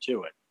prior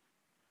to it.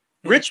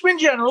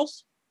 Richmond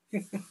Generals,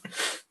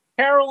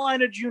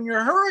 Carolina Junior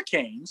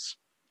Hurricanes,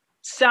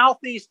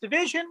 Southeast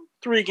Division,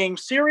 3-game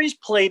series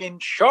played in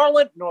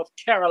Charlotte, North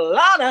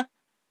Carolina.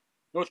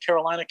 North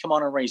Carolina, come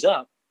on and raise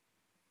up.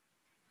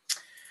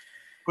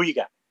 Who you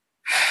got?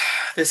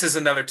 This is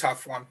another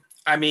tough one.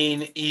 I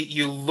mean,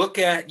 you can look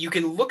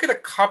at a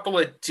couple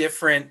of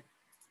different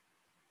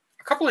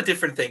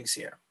things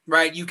here,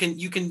 right? You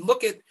can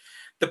look at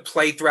the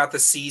play throughout the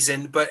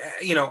season, but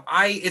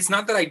it's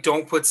not that I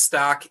don't put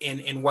stock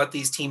in what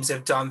these teams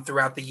have done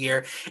throughout the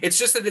year. It's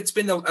just that it's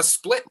been a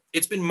split.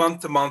 It's been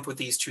month to month with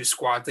these two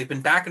squads. They've been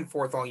back and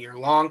forth all year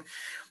long.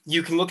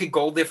 You can look at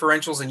goal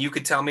differentials and you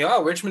could tell me,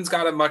 oh, Richmond's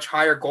got a much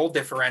higher goal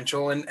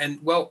differential.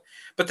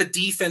 But the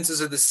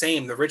defenses are the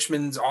same. The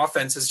Richmond's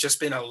offense has just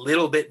been a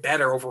little bit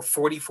better over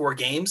 44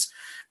 games.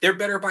 They're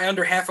better by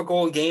under half a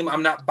goal a game.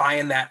 I'm not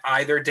buying that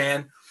either,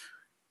 Dan.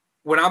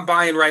 What I'm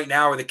buying right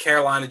now are the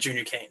Carolina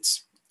Junior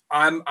Canes.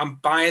 I'm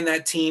buying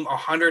that team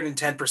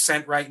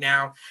 110% right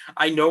now.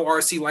 I know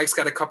RC Like's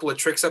got a couple of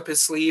tricks up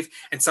his sleeve,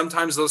 and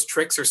sometimes those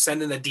tricks are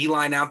sending a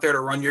D-line out there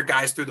to run your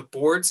guys through the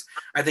boards.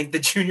 I think the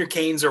Junior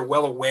Canes are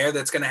well aware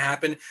that's going to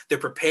happen. They're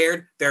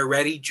prepared. They're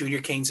ready. Junior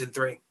Canes in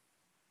 3.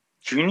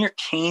 Junior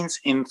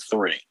Canes in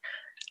 3.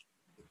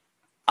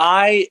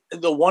 The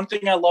one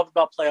thing I love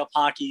about playoff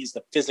hockey is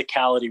the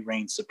physicality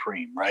reigns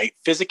supreme, right?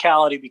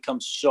 Physicality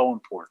becomes so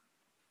important.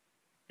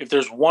 If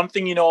there's one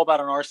thing you know about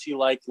an RC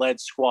like led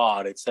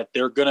squad, it's that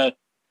they're gonna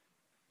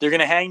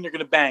hang, they're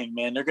gonna bang,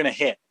 man. They're gonna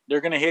hit.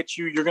 They're gonna hit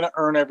you. You're gonna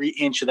earn every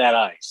inch of that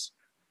ice.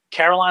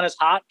 Carolina's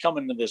hot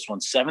coming to this one,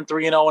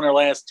 7-3-0 in their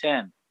last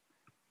 10.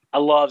 I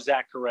love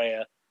Zach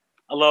Correa.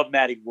 I love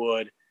Matty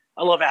Wood.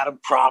 I love Adam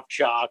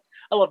Kravchuk.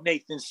 I love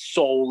Nathan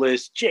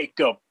Solis,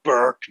 Jacob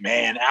Burke,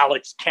 man.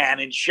 Alex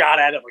Cannon, shot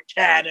out of a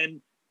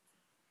cannon.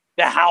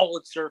 The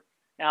Howitzer,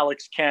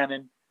 Alex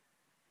Cannon.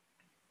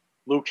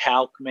 Luke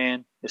Halk,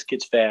 man. This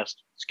kid's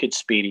fast. This kid's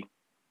speedy.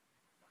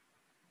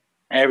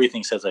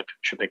 Everything says I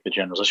should pick the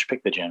Generals. I should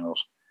pick the Generals.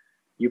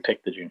 You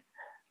pick the Junior.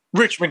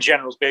 Richmond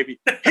Generals, baby.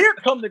 Here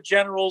come the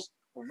Generals.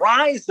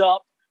 Rise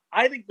up.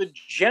 I think the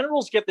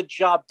Generals get the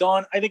job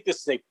done. I think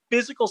this is a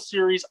physical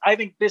series. I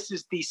think this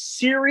is the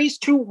series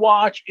to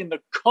watch in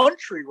the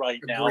country right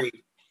now.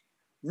 Agreed.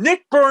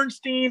 Nick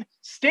Bernstein,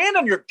 stand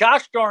on your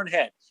gosh darn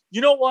head.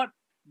 You know what?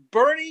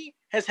 Bernie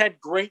has had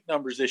great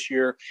numbers this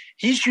year.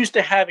 He's used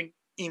to having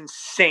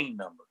insane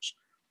numbers.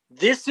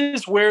 This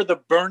is where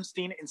the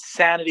Bernstein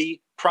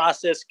insanity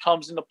process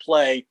comes into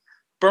play.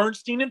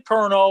 Bernstein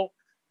Inferno,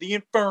 the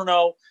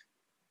Inferno.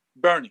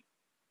 Bernie,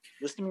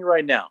 listen to me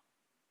right now.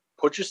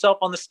 Put yourself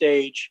on the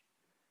stage.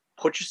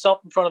 Put yourself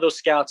in front of those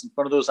scouts, in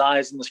front of those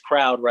eyes in this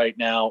crowd right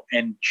now,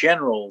 and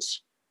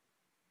generals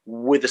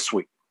with a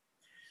sweep.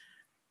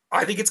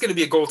 I think it's going to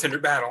be a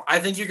goaltender battle. I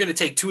think you're going to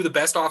take two of the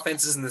best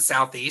offenses in the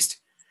Southeast,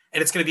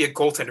 and it's going to be a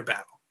goaltender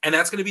battle. And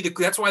that's going to be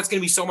that's why it's going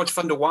to be so much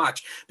fun to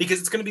watch, because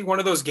it's going to be one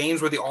of those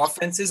games where the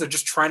offenses are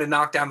just trying to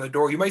knock down the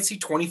door. You might see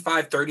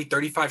 25, 30,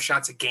 35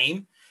 shots a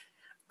game.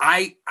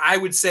 I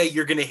would say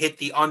you're going to hit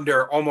the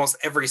under almost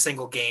every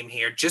single game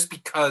here, just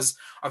because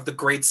of the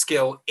great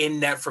skill in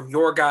net from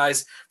your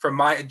guys, from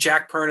my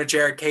Jack Perna,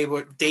 Jared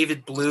Cable,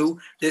 David Blue.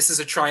 This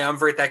is a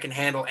triumvirate that can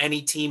handle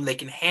any team. They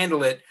can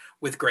handle it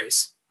with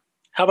grace.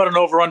 How about an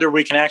over-under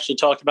we can actually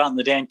talk about in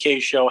the Dan K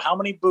Show? How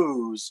many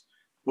boos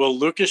will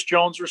Lucas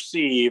Jones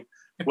receive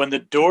when the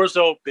doors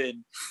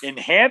open in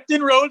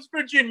Hampton Roads,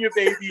 Virginia,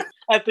 baby,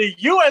 at the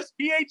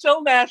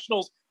USPHL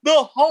Nationals,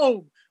 the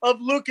home of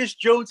Lucas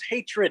Jones'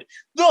 hatred,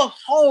 the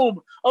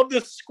home of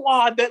the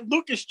squad that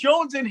Lucas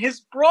Jones in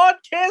his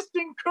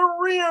broadcasting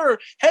career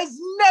has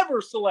never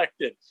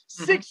selected.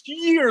 6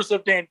 years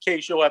of Dan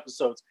K Show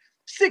episodes,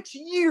 6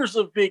 years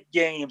of big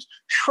games,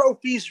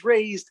 trophies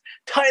raised,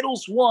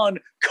 titles won,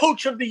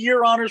 Coach of the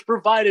Year honors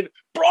provided,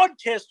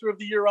 Broadcaster of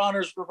the Year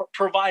honors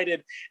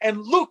provided,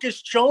 and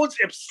Lucas Jones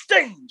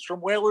abstains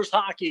from Whalers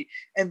hockey.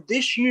 And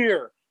this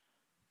year,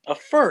 a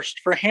first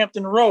for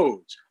Hampton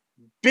Roads.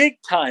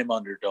 Big-time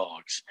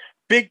underdogs,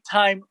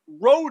 big-time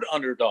road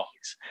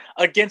underdogs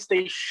against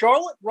a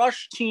Charlotte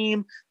Rush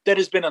team that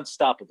has been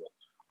unstoppable,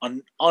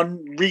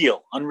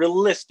 unreal,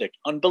 unrealistic,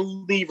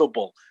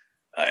 unbelievable.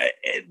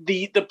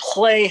 The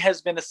play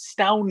has been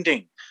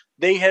astounding.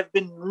 They have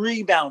been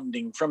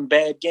rebounding from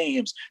bad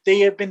games.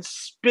 They have been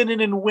spinning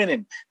and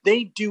winning.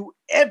 They do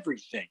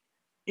everything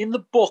in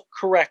the book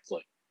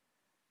correctly.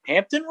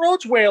 Hampton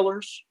Roads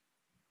Whalers,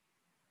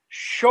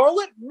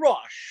 Charlotte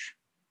Rush.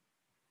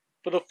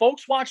 For the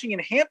folks watching in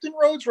Hampton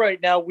Roads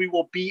right now, we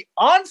will be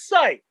on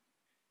site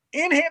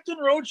in Hampton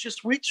Roads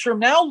just weeks from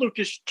now.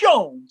 Lucas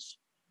Jones,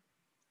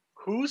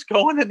 who's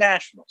going to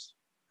Nationals?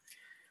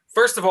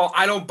 First of all,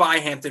 I don't buy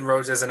Hampton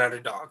Roads as an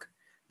underdog.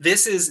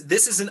 This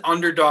is an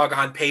underdog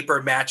on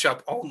paper matchup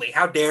only.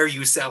 How dare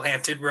you sell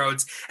Hampton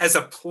Roads as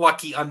a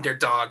plucky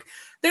underdog?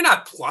 They're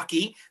not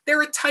plucky.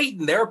 They're a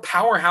Titan. They're a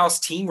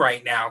powerhouse team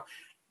right now.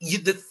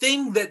 The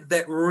thing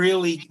that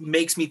really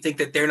makes me think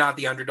that they're not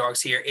the underdogs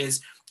here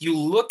is you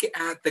look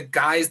at the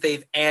guys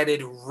they've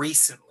added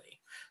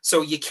recently.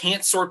 So you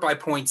can't sort by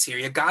points here.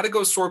 You got to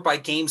go sort by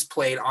games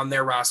played on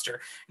their roster.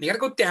 And you got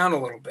to go down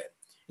a little bit.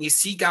 And you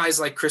see guys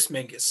like Chris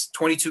Mingus,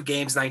 22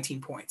 games, 19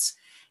 points.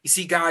 You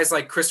see guys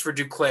like Christopher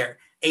Duclair,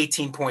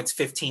 18 points,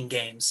 15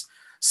 games.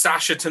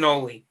 Sasha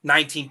Tonoli,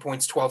 19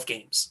 points, 12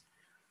 games.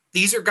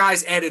 These are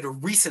guys added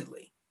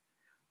recently.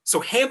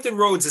 So Hampton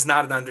Roads is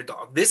not an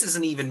underdog. This is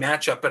an even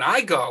matchup, but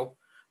I go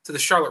to the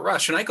Charlotte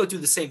Rush, and I go do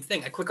the same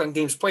thing. I click on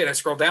games played, I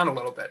scroll down a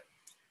little bit,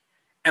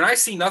 and I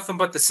see nothing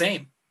but the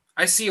same.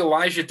 I see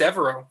Elijah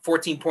Devereaux,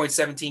 14 points,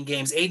 17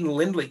 games. Aiden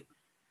Lindley,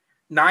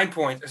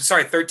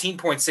 13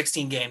 points,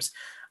 16 games.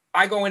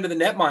 I go into the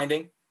net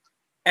minding,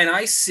 and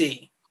I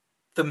see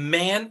the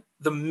man,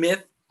 the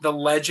myth, the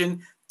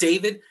legend,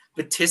 David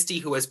Battisti,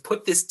 who has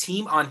put this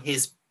team on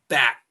his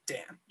back,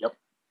 Dan.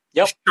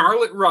 Yep.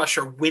 Charlotte Rush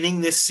are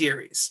winning this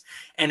series,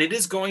 and it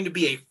is going to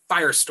be a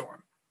firestorm.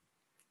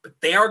 But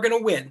they are going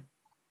to win.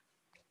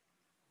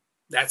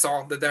 That's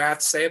all that I have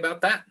to say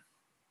about that.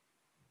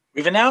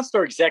 We've announced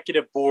our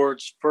executive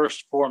board's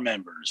first 4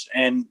 members,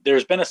 and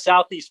there's been a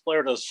Southeast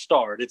player to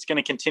start. It's going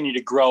to continue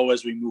to grow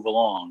as we move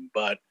along.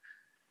 But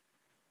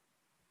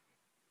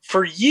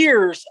for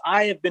years,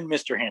 I have been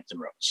Mr. Hampton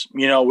Roads.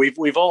 You know,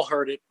 we've all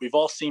heard it. We've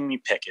all seen me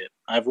pick it.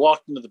 I've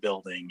walked into the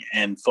building,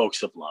 and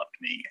folks have loved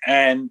me.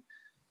 And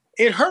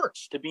it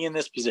hurts to be in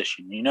this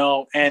position, you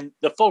know, and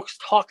the folks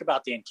talk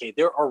about Dan K.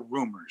 There are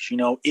rumors, you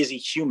know, is he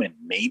human?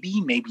 Maybe,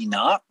 maybe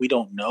not. We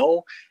don't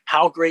know.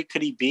 How great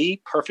could he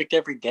be? Perfect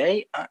every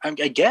day? I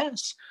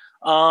guess.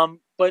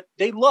 But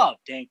they love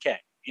Dan K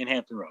in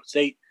Hampton Roads.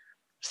 They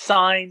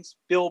signs,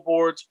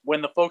 billboards.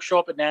 When the folks show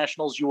up at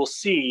Nationals, you will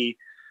see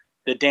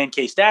the Dan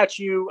K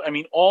statue. I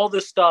mean, all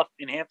this stuff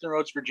in Hampton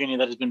Roads, Virginia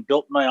that has been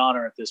built in my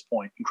honor at this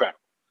point. Incredible.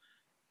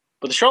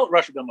 But the Charlotte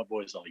Rush have been my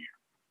boys all year.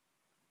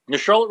 The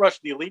Charlotte Rush,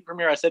 the elite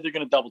premiere, I said they're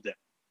going to double dip.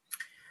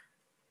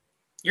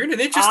 You're in an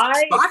interesting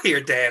spot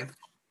here, Dan.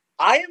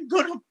 I am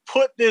going to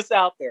put this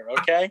out there,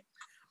 okay?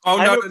 No.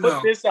 I'm going to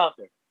put this out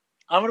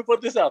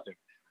there.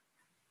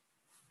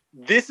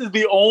 This is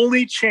the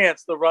only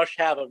chance the Rush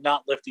have of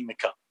not lifting the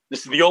cup.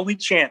 This is the only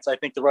chance I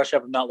think the Rush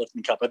have of not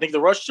lifting the cup. I think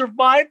the Rush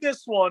survived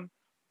this one.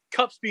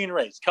 Cup's being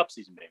raised. Cup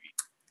season, baby.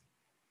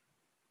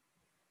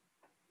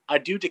 I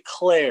do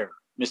declare,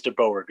 Mr.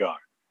 Beauregard,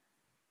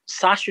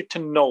 Sasha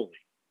Tonoli,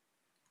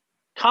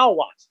 Kyle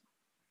Watson,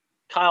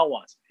 Kyle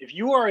Watson, if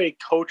you are a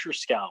coach or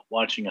scout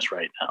watching us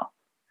right now,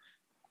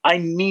 I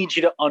need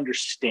you to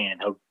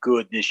understand how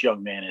good this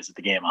young man is at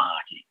the game of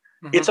hockey.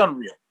 Mm-hmm. It's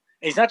unreal.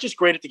 And he's not just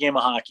great at the game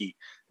of hockey.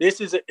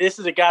 This is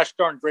a guy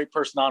starting great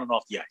person on and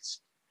off the ice.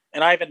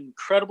 And I've had an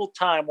incredible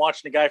time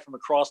watching a guy from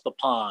across the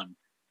pond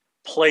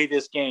play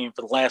this game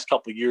for the last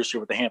couple of years here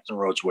with the Hampton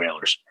Roads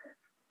Whalers.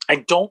 I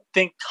don't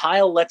think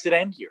Kyle lets it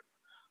end here.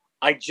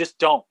 I just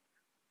don't.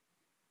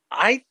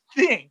 I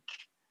think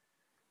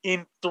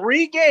in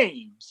 3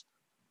 games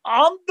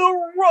on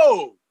the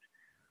road,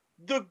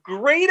 the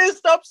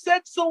greatest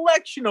upset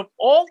selection of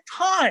all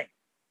time.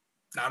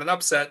 Not an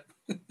upset.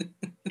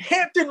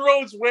 Hampton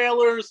Roads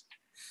Whalers.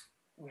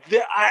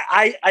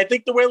 I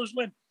think the Whalers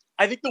win.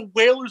 I think the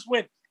Whalers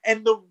win.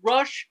 And the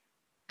Rush,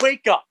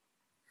 wake up.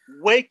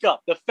 Wake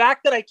up. The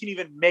fact that I can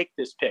even make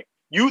this pick.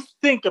 You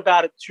think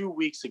about it 2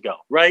 weeks ago,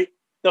 right?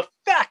 The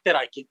fact that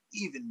I can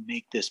even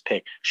make this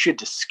pick should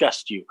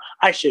disgust you.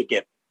 I should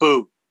get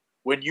booed.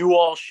 When you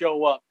all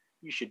show up,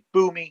 you should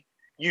boo me.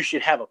 You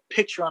should have a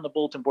picture on the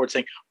bulletin board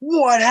saying,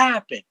 what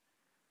happened?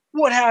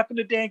 What happened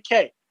to Dan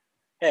K?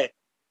 Hey,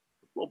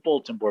 little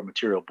bulletin board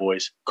material,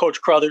 boys. Coach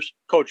Crothers,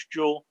 Coach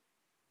Jewell,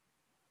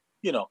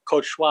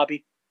 Coach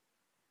Schwabe,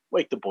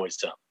 wake the boys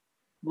up.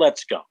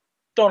 Let's go.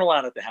 Don't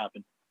allow that to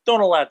happen.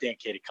 Don't allow Dan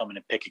K to come in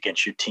and pick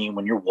against your team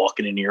when you're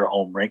walking into your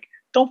home rink.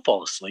 Don't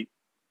fall asleep.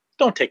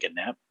 Don't take a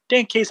nap.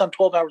 Dan K's on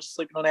 12 hours of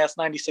sleep and only has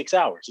 96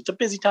 hours. It's a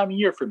busy time of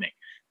year for me.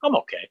 I'm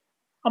okay.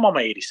 I'm on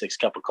my 86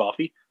 cup of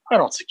coffee. I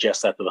don't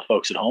suggest that to the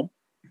folks at home.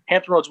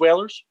 Hampton Roads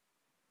Whalers,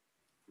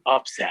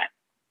 upset.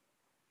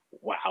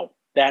 Wow.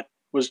 That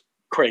was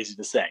crazy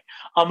to say.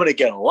 I'm going to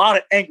get a lot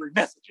of angry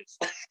messages.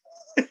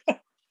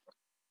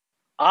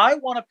 I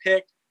want to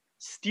pick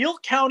Steele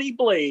County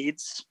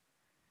Blades,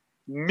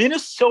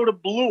 Minnesota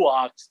Blue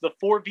Ox, the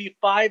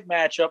 4v5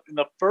 matchup in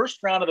the first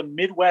round of the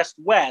Midwest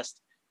West.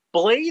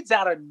 Blades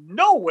out of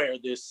nowhere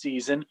this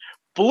season.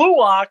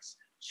 Blue Ox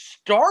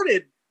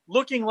started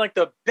looking like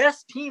the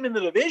best team in the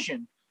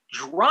division,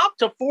 dropped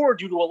to 4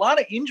 due to a lot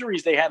of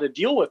injuries they had to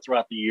deal with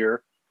throughout the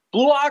year.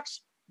 Blue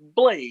Ox,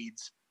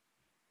 Blades.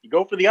 You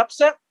go for the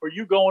upset or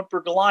you going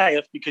for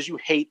Goliath because you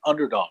hate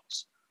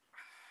underdogs?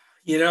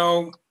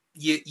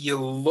 You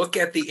look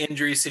at the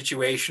injury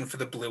situation for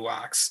the Blue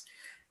Ox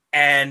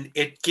and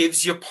it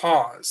gives you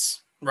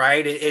pause,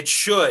 right? It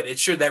should.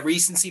 That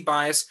recency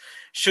bias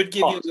should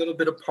give you a little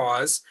bit of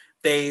pause.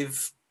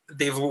 They've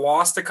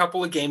lost a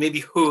couple of games, maybe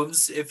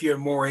hooves if you're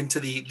more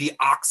into the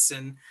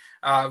oxen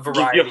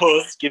variety.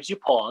 Gives you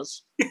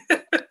pause.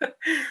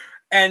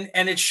 and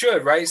it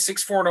should, right?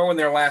 6-4-0 in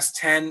their last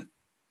 10.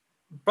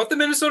 But the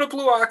Minnesota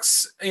Blue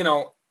Ox,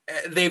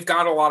 they've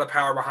got a lot of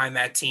power behind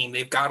that team.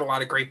 They've got a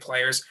lot of great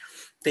players.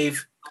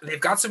 They've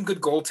got some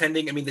good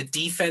goaltending. I mean, the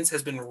defense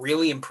has been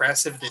really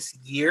impressive this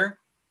year.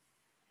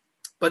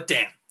 But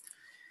damn,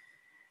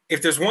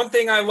 if there's one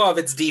thing I love,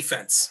 it's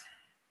defense.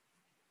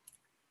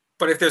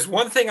 But if there's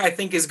one thing I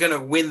think is going to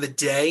win the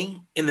day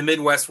in the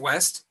Midwest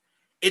West,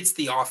 it's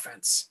the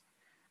offense.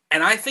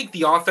 And I think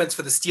the offense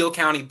for the Steele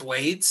County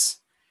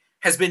Blades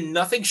has been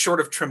nothing short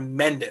of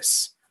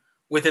tremendous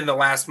within the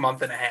last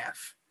month and a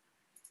half.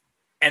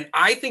 And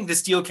I think the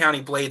Steele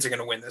County Blades are going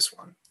to win this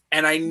one.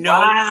 And I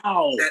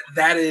know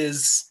that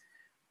is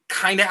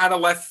kind of out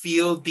of left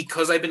field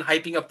because I've been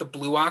hyping up the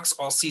Blue Ox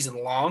all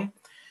season long.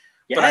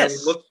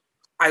 Yes. But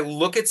I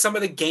look at some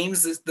of the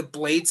games that the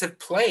Blades have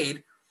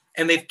played,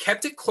 and they've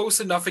kept it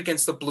close enough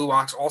against the Blue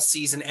Ox all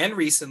season and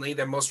recently.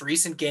 Their most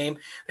recent game,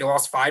 they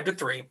lost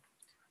 5-3.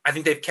 I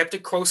think they've kept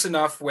it close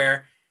enough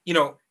where,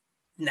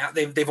 now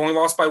they've only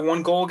lost by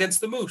 1 goal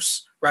against the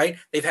Moose, right?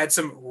 They've had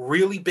some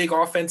really big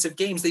offensive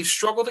games. They've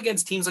struggled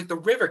against teams like the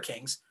River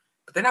Kings,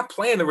 but they're not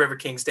playing the River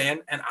Kings, Dan.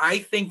 And I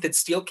think that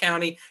Steele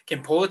County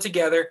can pull it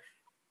together,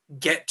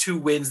 get 2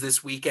 wins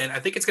this weekend. I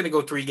think it's going to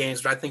go 3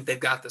 games, but I think they've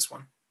got this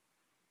one.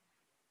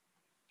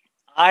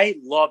 I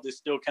love the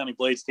Steele County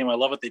Blades team. I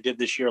love what they did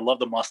this year. I love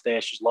the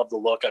mustaches, love the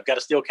look. I've got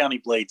a Steele County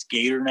Blades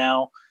gator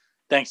now,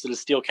 thanks to the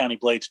Steele County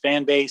Blades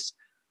fan base.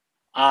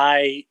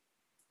 I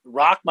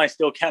rock my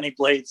Steele County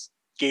Blades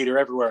gator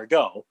everywhere I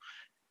go.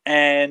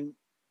 And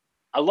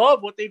I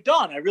love what they've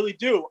done. I really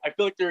do. I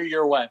feel like they're a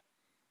year away.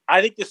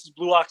 I think this is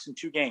Blue Ox in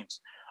 2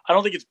 games. I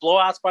don't think it's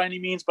blowouts by any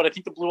means, but I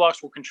think the Blue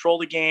Ox will control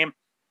the game.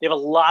 They have a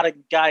lot of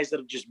guys that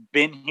have just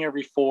been here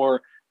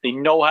before. They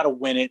know how to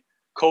win it.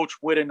 Coach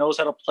Whitta knows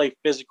how to play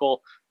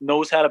physical,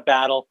 knows how to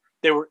battle.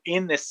 They were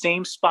in the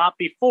same spot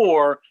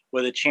before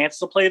with a chance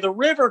to play the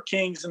River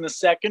Kings in the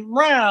second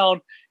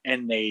round,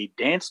 and they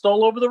danced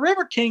all over the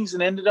River Kings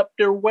and ended up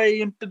their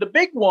way into the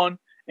big one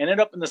and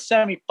ended up in the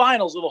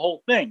semifinals of the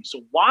whole thing.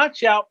 So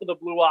watch out for the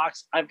Blue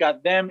Ox. I've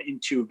got them in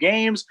 2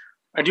 games.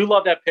 I do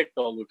love that pick,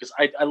 though, Lucas.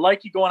 I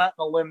like you going out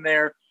on a limb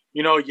there.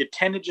 You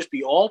tend to just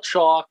be all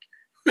chalk.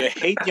 You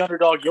hate the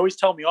underdog. You always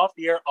tell me off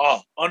the air,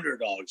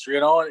 underdogs.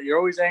 You're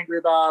always angry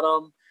about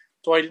them.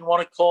 So I didn't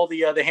want to call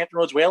the Hampton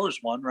Roads Whalers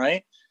one,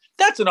 right?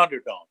 That's an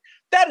underdog.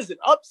 That is an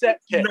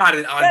upset pick. Not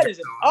an underdog. That is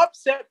an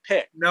upset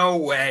pick. No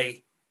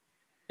way.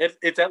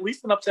 It's at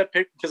least an upset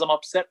pick because I'm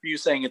upset for you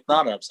saying it's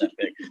not an upset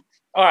pick.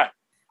 All right.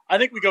 I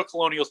think we go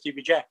Colonials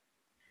TBJ.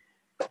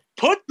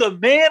 Put the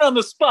man on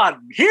the spot.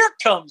 Here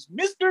comes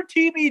Mr.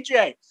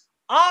 TBJ.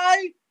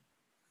 I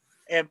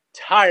am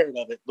tired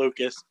of it,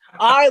 Lucas.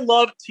 I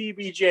love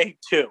TBJ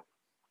too.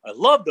 I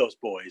love those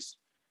boys.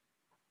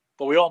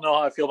 But we all know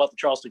how I feel about the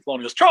Charleston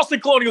Colonials. Charleston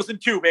Colonials in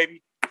 2,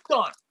 baby.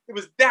 Done. It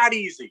was that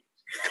easy.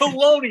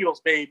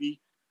 Colonials,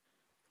 baby.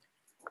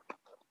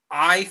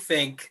 I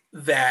think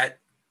that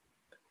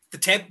the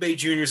Tampa Bay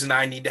Juniors and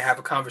I need to have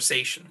a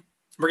conversation.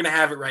 We're going to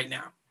have it right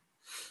now.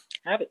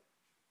 Have it.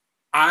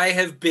 I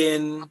have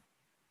been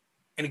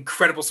an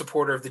incredible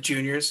supporter of the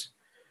Juniors.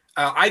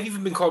 I've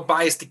even been called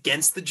biased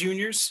against the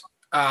Juniors.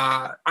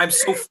 I'm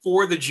so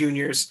for the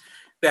Juniors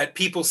that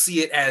people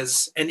see it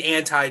as an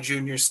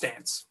anti-Junior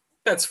stance.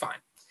 That's fine.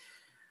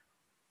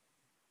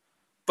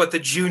 But the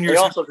Juniors... They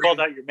also called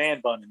out your man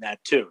bun in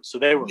that, too. So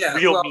they were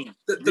mean.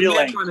 The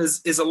man bun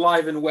is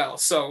alive and well,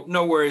 so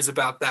no worries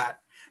about that.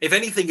 If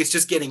anything, it's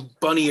just getting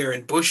bunnier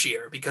and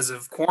bushier because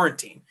of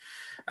quarantine.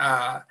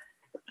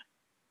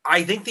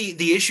 I think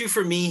the issue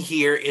for me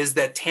here is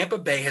that Tampa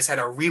Bay has had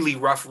a really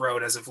rough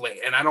road as of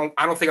late, and I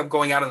don't think I'm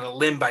going out on a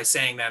limb by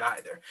saying that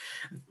either.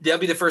 They'll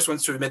be the first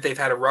ones to admit they've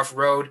had a rough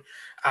road.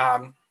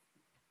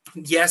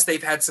 Yes,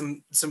 they've had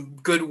some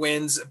good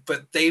wins,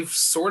 but they've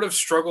sort of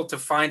struggled to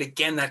find,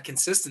 again, that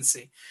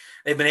consistency.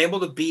 They've been able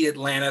to beat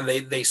Atlanta.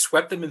 They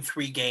swept them in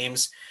 3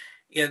 games.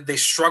 They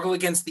struggle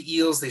against the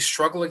Eels. They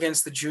struggle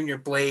against the Junior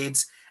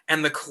Blades.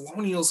 And the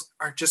Colonials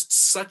are just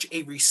such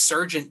a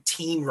resurgent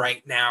team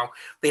right now.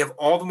 They have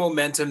all the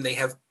momentum. They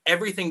have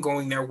everything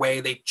going their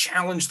way. They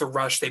challenged the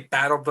Rush. They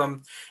battled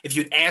them. If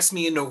you'd asked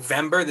me in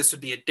November, this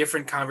would be a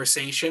different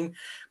conversation.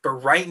 But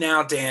right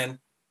now, Dan,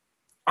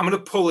 I'm going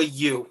to pull a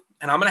U.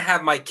 And I'm going to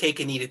have my cake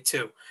and eat it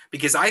too,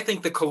 because I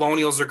think the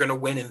Colonials are going to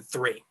win in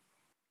 3.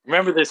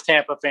 Remember this,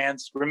 Tampa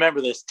fans. Remember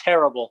this.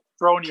 Terrible.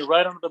 Throwing you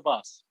right under the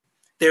bus.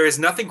 There is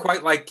nothing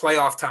quite like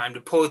playoff time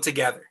to pull it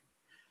together.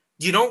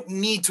 You don't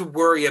need to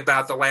worry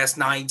about the last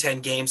 9,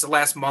 10 games, the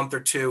last month or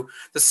two,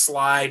 the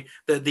slide,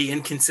 the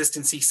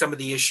inconsistency, some of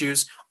the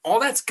issues. All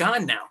that's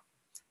gone now.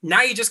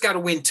 Now you just got to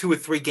win 2 or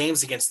 3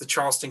 games against the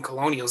Charleston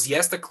Colonials.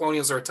 Yes, the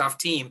Colonials are a tough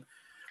team,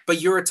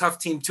 but you're a tough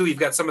team too. You've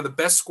got some of the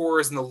best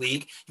scorers in the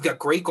league. You've got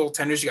great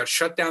goaltenders. You got to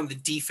shut down the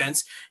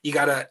defense. You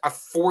got a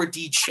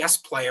 4D chess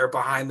player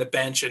behind the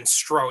bench and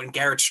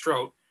Garrett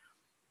Stroh.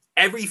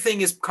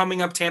 Everything is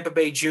coming up Tampa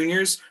Bay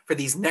Juniors for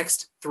these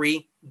next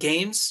 3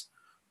 games.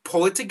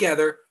 Pull it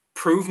together,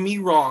 prove me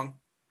wrong,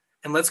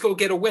 and let's go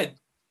get a win.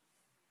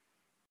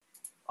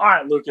 All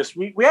right, Lucas,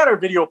 we had our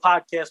video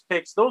podcast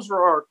picks. Those are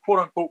our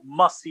quote-unquote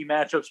must-see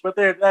matchups, but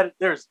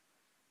there's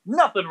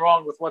nothing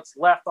wrong with what's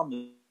left on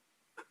the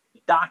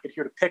docket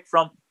here to pick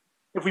from.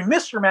 If we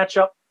missed your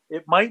matchup,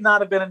 it might not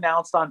have been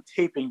announced on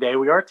taping day.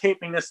 We are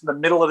taping this in the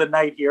middle of the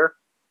night here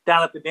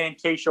down at the Dan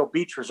K Show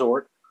Beach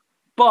Resort.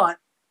 But,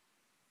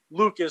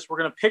 Lucas, we're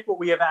going to pick what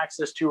we have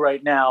access to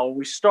right now.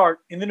 We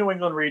start in the New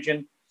England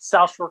region,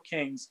 South Shore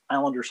Kings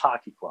Islanders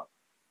Hockey Club.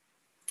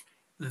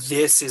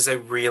 This is a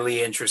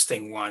really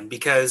interesting one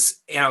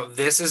because,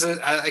 this is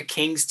a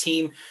Kings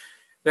team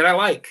that I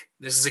like.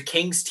 This is a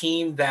Kings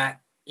team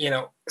that,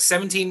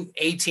 17,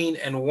 18,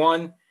 and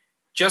 1,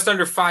 just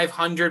under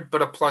 500,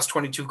 but a plus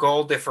 22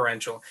 goal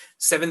differential,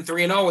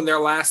 7-3-0 in their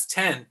last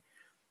 10.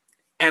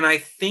 And I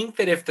think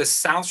that if the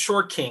South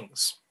Shore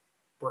Kings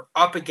were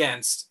up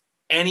against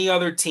any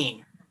other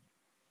team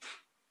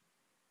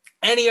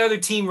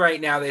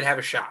right now, they'd have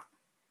a shot.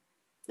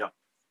 Yeah.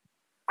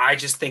 I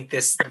just think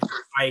this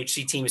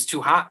IHC team is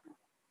too hot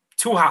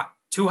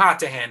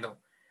to handle.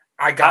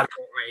 I got to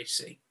go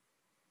IHC.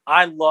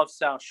 I love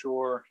South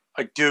Shore.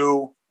 I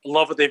do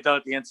love what they've done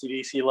at the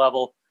NCDC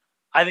level.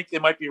 I think they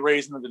might be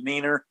raising the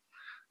demeanor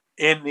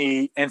in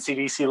the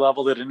NCDC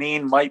level. The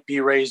Deneen might be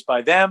raised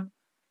by them,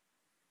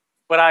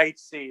 but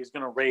IHC is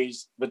going to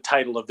raise the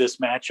title of this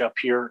matchup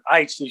here.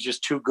 IHC is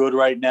just too good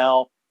right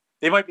now.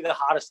 They might be the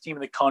hottest team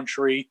in the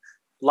country.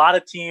 A lot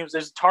of teams,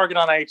 there's a target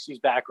on IHC's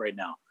back right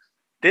now.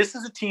 This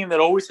is a team that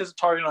always has a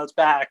target on its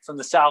back from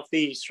the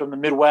Southeast, from the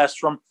Midwest,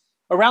 from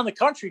around the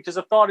country, because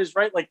the thought is,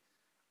 right, like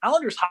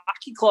Islanders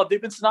Hockey Club, they've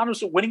been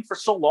synonymous with winning for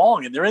so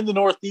long, and they're in the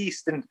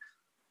Northeast, and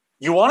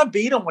you want to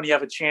beat them when you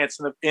have a chance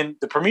in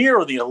the Premier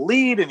or the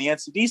Elite and the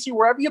NCDC,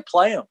 wherever you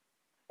play them.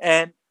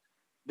 And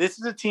this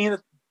is a team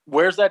that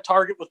wears that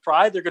target with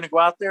pride. They're going to go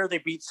out there. They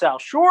beat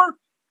South Shore.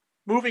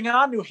 Moving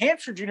on, New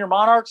Hampshire Junior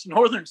Monarchs,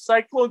 Northern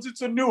Cyclones.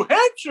 It's a New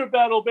Hampshire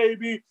battle,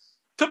 baby.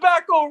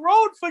 Tobacco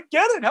Road,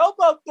 forget it. How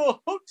about the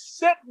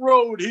Hookset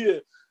Road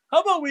here? How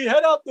about we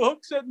head out the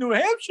Hookset, New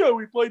Hampshire?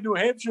 We played New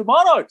Hampshire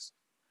Monarchs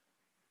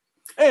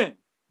and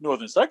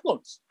Northern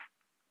Cyclones.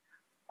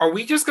 Are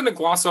we just going to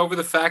gloss over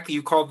the fact that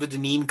you called the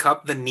Deneen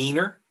Cup the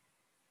Neener?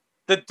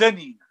 The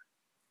Deneener.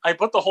 I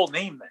put the whole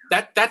name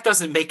there. That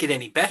doesn't make it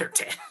any better,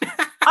 Tan.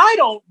 I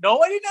don't know.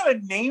 I didn't have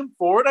a name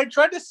for it. I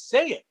tried to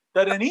say it.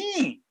 The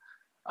Deneen.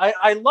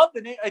 I love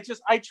the name. I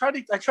tried to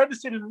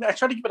say it. I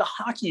tried to give it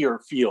a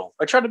hockeyer feel.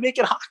 I tried to make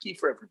it hockey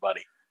for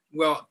everybody.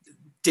 Well,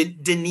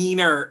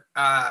 Deneener,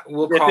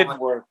 it didn't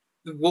work.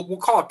 We'll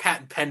call it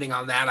patent pending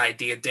on that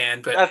idea,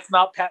 Dan. But that's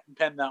not patent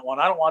pen, that one.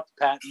 I don't want the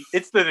patent.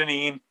 It's the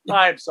Deneen.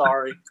 I'm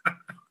sorry.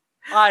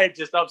 I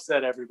just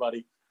upset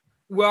everybody.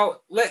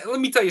 Well, let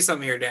me tell you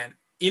something here, Dan.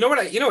 You know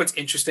what's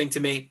interesting to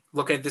me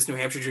looking at this New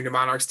Hampshire Junior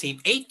Monarchs team?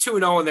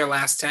 8-2-0 in their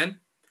last 10,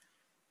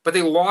 but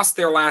they lost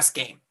their last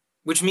game,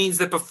 which means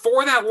that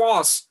before that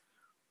loss,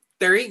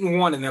 they're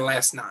 8-1 in their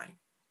last 9.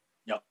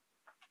 Yep.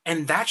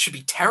 And that should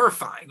be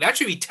terrifying. That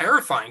should be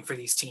terrifying for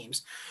these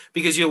teams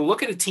because you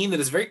look at a team that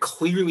has very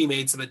clearly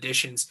made some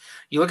additions.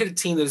 You look at a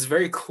team that is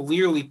very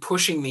clearly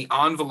pushing the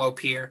envelope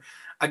here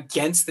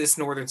against this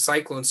Northern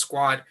Cyclone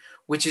squad,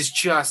 which is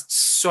just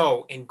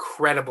so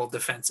incredible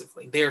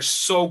defensively. They are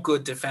so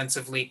good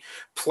defensively.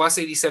 Plus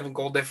 87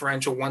 goal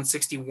differential,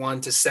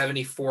 161 to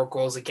 74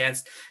 goals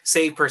against.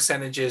 Save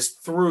percentages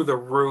through the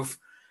roof.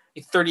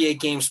 38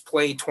 games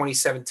played,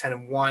 27, 10,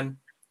 and 1.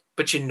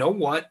 But you know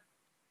what?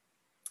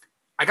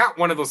 I got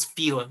one of those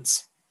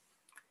feelings.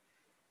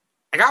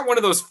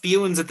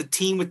 That the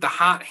team with the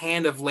hot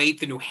hand of late,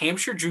 the New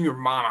Hampshire Junior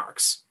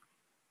Monarchs,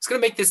 is going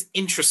to make this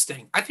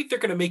interesting. I think they're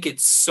going to make it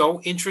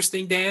so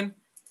interesting, Dan,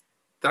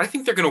 that I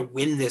think they're going to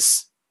win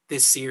this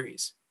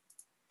series.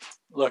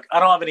 Look, I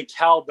don't have any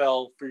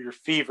cowbell for your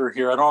fever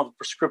here. I don't have a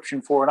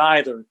prescription for it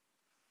either.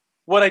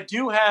 What I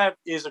do have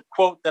is a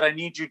quote that I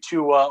need you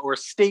to, or a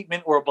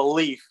statement or a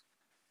belief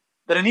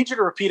that I need you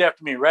to repeat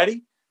after me.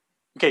 Ready?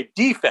 Okay,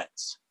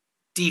 defense.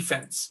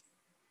 Defense.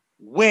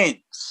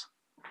 Wins.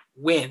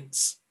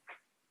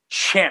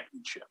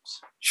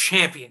 Championships.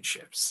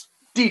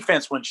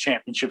 Defense wins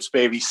championships,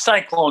 baby.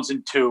 Cyclones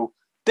in 2.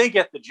 They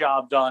get the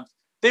job done.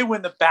 They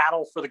win the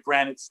battle for the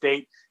Granite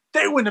State.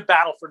 They win the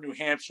battle for New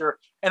Hampshire.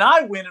 And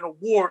I win an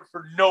award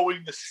for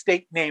knowing the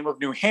state name of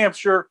New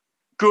Hampshire.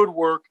 Good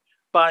work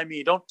by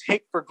me. Don't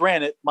take for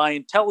granted my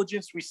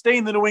intelligence. We stay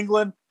in the New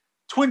England.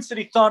 Twin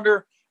City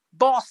Thunder.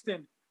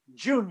 Boston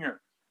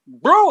Junior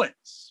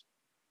Bruins.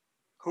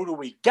 Who do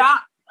we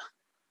got?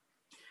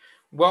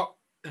 Well,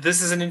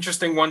 this is an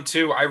interesting one,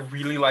 too. I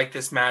really like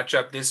this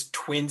matchup. This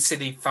Twin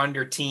City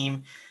Thunder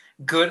team,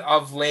 good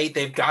of late.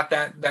 They've got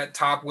that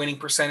top winning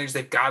percentage.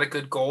 They've got a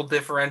good goal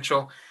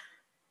differential.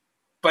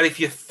 But if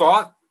you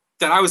thought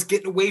that I was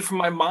getting away from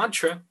my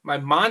mantra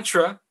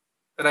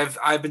that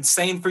I've been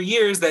saying for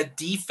years, that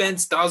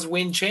defense does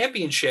win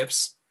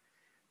championships,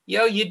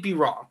 you'd be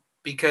wrong.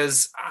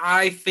 Because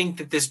I think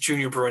that this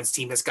Junior Bruins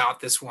team has got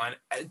this one.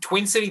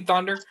 Twin City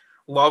Thunder,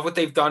 love what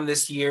they've done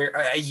this year.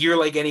 A year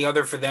like any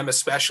other for them,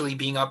 especially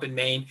being up in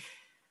Maine.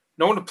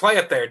 No one to play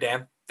up there,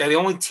 Dan. They're the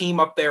only team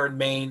up there in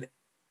Maine.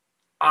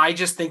 I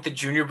just think the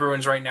Junior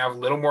Bruins right now have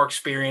a little more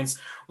experience,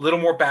 a little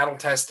more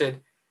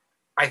battle-tested.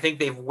 I think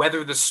they've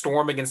weathered the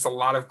storm against a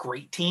lot of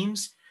great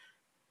teams.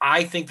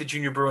 I think the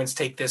Junior Bruins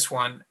take this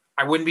one.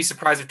 I wouldn't be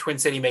surprised if Twin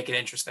City make it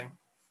interesting.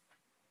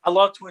 I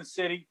love Twin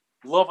City.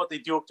 Love what they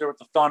do up there with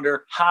the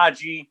Thunder.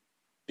 Haji,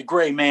 the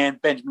Gray man,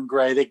 Benjamin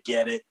Gray, they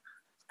get it.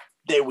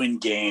 They win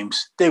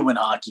games. They win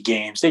hockey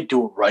games. They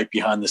do it right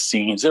behind the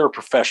scenes. They're a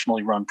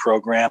professionally run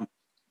program.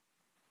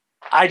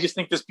 I just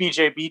think this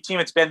BJB team,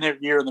 it's been their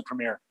year in the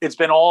Premier. It's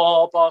been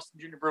all Boston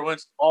Junior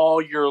Bruins all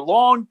year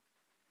long.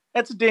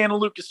 That's a Dan and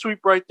Lucas sweep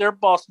right there.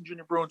 Boston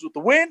Junior Bruins with the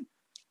win.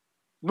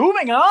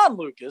 Moving on,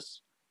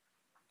 Lucas.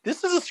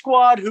 This is a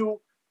squad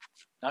who,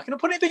 not going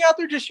to put anything out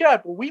there just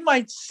yet, but we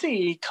might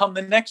see come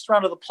the next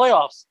round of the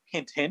playoffs,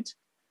 hint, hint,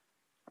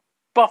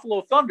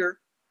 Buffalo Thunder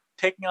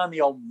taking on the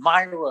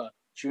Elmira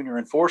Junior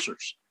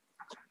Enforcers.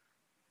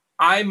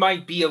 I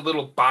might be a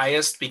little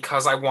biased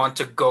because I want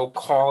to go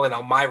call an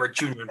Elmira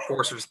Junior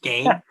Enforcers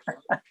game.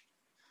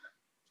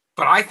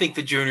 But I think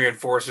the Junior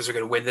Enforcers are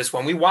going to win this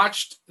one. We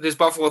watched this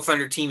Buffalo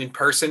Thunder team in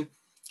person.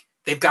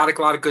 They've got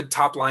a lot of good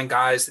top-line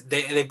guys.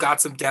 They've got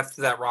some depth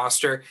to that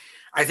roster.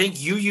 I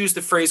think you used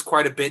the phrase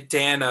quite a bit,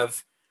 Dan,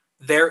 of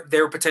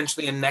they're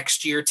potentially a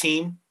next-year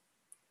team.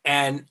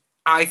 And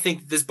I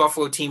think this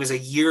Buffalo team is a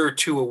year or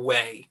two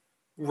away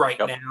right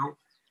now.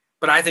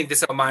 But I think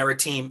this Elmira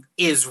team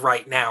is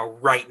right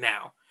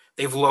now.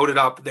 They've loaded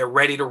up. They're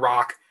ready to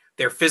rock.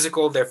 They're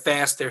physical. They're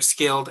fast. They're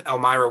skilled.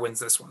 Elmira wins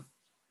this one.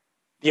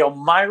 The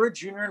Elmira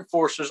Junior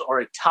Enforcers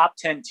are a top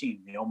 10 team.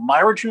 The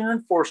Elmira Junior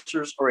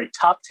Enforcers are a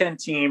top 10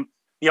 team.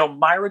 The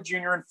Elmira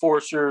Junior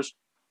Enforcers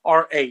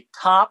are a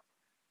top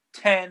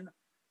 10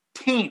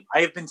 team. I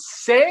have been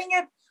saying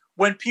it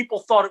when people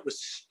thought it was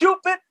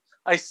stupid.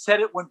 I said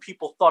it when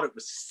people thought it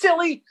was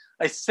silly.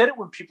 I said it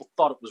when people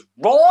thought it was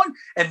wrong.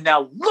 And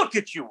now look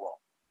at you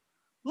all.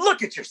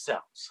 Look at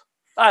yourselves.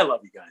 I love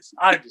you guys.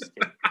 I'm just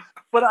kidding.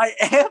 But I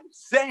am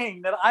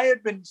saying that I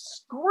have been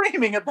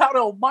screaming about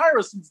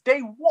Elmira since day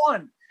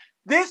one.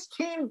 This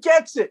team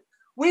gets it.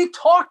 We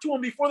talked to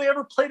them before they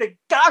ever played a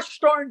gosh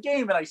darn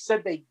game, and I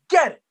said they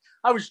get it.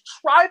 I was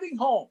driving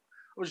home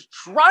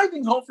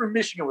from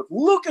Michigan with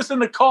Lucas in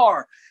the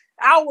car.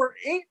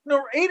 8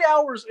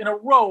 hours in a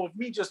row of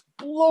me just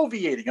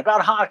bloviating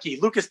about hockey.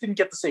 Lucas didn't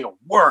get to say a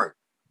word.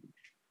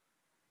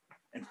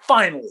 And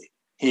finally,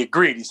 he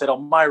agreed. He said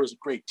Elmira's a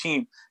great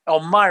team.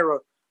 Elmira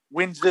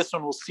wins this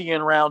one. We'll see you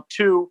in round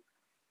 2.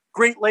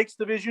 Great Lakes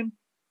Division,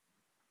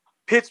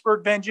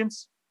 Pittsburgh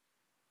Vengeance,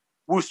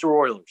 Worcester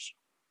Oilers.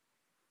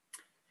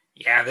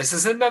 Yeah, this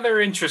is another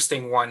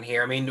interesting one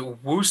here. I mean,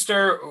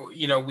 Worcester,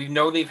 we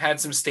know they've had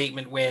some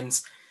statement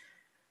wins.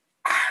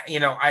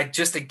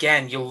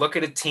 Again, you look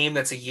at a team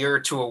that's a year or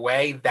two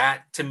away,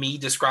 that to me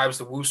describes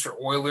the Worcester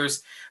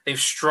Oilers. They've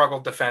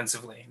struggled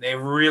defensively. They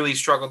really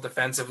struggled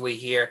defensively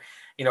here.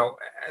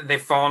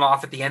 They've fallen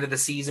off at the end of the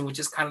season, which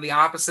is kind of the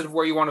opposite of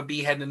where you want to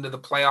be heading into the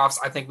playoffs.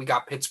 I think we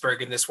got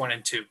Pittsburgh in this one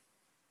and two.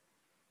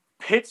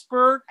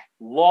 Pittsburgh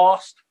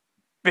lost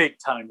big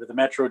time to the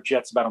Metro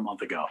Jets about a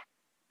month ago.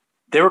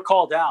 They were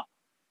called out.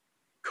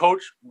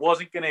 Coach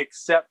wasn't going to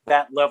accept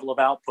that level of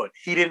output.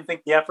 He didn't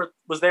think the effort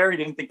was there. He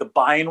didn't think the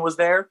buy-in was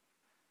there.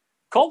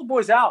 Called the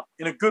boys out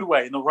in a good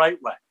way, in the right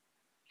way.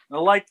 And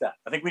I like that.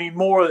 I think we need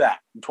more of that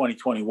in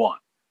 2021.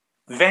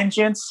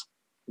 Vengeance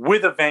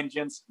with a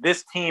vengeance.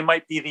 This team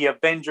might be the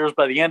Avengers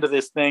by the end of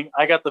this thing.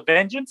 I got the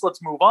vengeance.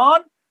 Let's move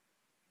on.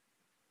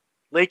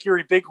 Lake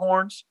Erie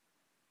Bighorns,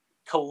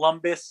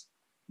 Columbus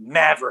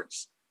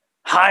Mavericks.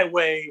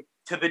 Highway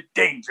to the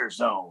danger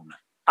zone.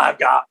 I've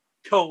got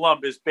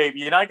Columbus,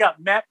 baby. And I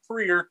got Matt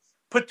Freer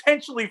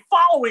potentially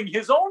following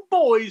his own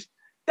boys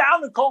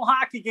down to call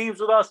hockey games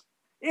with us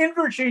in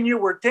Virginia,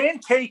 where Dan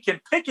Kay can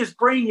pick his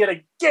brain yet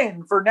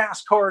again for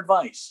NASCAR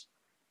advice.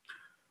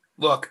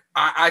 Look,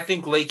 I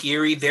think Lake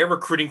Erie, their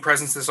recruiting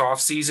presence this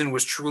offseason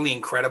was truly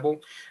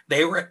incredible.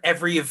 They were at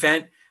every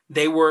event.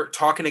 They were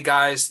talking to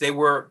guys. They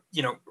were,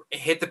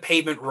 hit the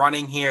pavement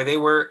running here.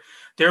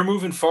 They're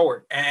moving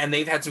forward, and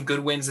they've had some good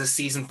wins this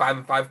season,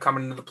 5-5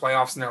 coming into the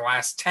playoffs in their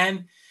last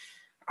 10.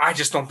 I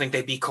just don't think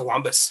they beat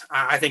Columbus.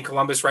 I think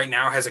Columbus right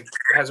now has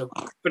a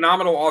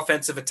phenomenal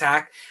offensive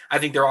attack. I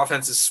think their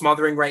offense is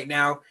smothering right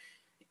now.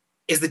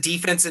 Is the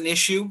defense an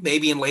issue?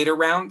 Maybe in later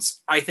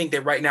rounds. I think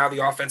that right now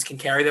the offense can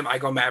carry them. I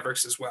go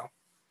Mavericks as well.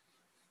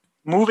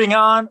 Moving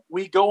on,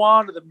 we go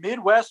on to the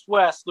Midwest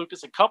West.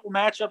 Lucas, a couple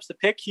matchups to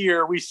pick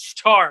here. We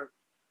start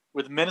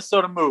with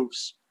Minnesota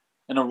Moose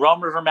and the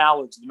Rum River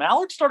Mallards. The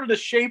Mallards started to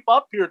shape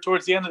up here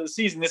towards the end of the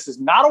season. This is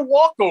not a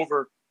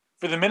walkover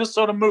for the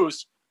Minnesota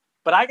Moose,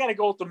 but I got to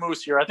go with the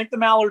Moose here. I think the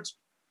Mallards,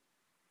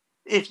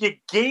 if you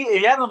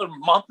had another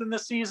month in the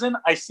season,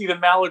 I see the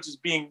Mallards as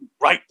being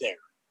right there.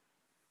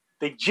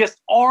 They just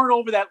aren't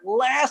over that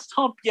last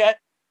hump yet,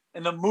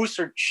 and the Moose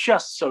are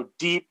just so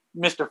deep.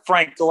 Mr.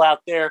 Frankel out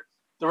there,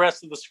 the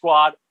rest of the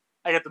squad.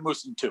 I got the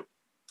Moose in 2.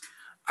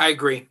 I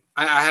agree.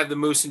 I have the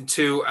Moose in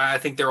 2. I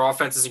think their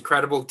offense is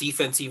incredible.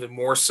 Defense even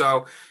more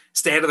so.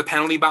 Stay out of the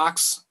penalty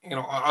box.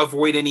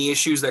 Avoid any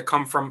issues that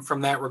come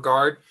from that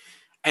regard.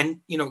 And,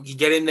 you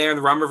get in there, and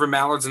the Rum River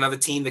Mallards, another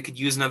team that could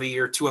use another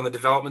year or two on the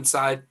development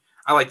side.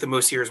 I like the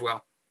Moose here as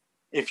well.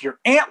 If your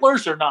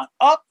antlers are not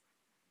up,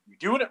 you're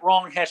doing it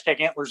wrong.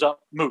 #antlers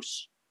up,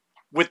 Moose.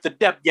 With the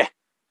W.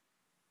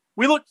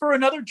 We look for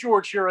another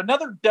George here,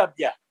 another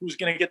W. Who's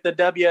going to get the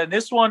W? And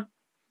this one,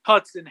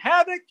 Hudson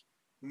Havoc,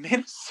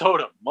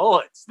 Minnesota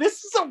Mullets.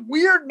 This is a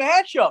weird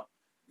matchup.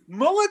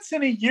 Mullets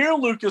in a year,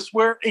 Lucas,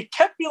 where it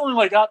kept feeling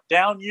like a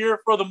down year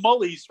for the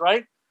Mullies,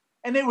 right?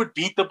 And they would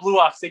beat the Blue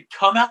Hawks. They'd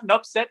come out and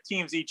upset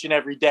teams each and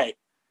every day.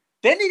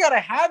 Then you got a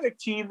Havoc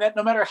team that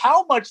no matter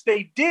how much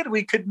they did,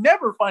 we could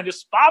never find a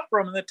spot for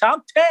them in the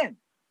top 10.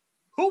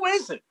 Who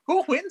is it?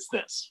 Who wins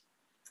this?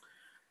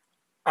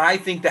 I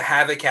think the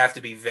Havoc have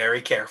to be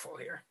very careful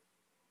here.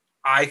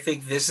 I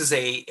think this is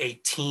a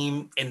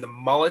team in the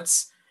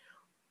Mullets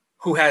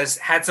who has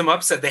had some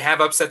upset. They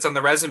have upsets on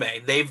the resume.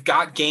 They've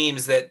got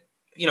games that,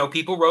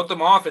 people wrote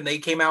them off and they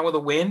came out with a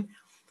win.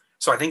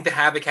 So I think the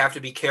Havoc have to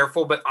be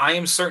careful, but I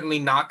am certainly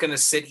not going to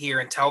sit here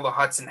and tell the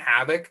Hudson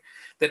Havoc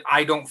that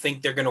I don't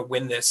think they're going to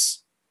win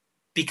this,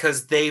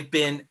 because they've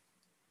been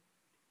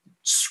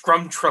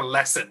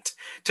scrumtralescent,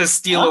 to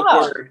steal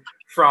a word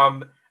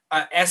from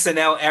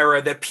SNL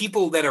era that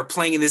people that are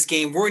playing in this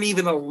game weren't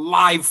even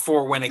alive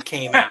for when it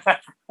came out.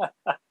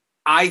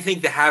 I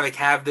think the Havoc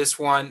have this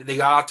one. They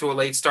got off to a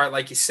late start,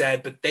 like you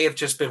said, but they have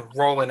just been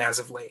rolling as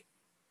of late.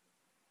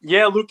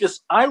 Yeah,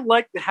 Lucas, I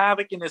like the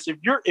Havoc in this. If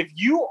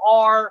you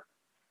are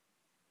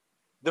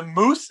the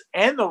Moose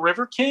and the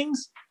River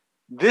Kings,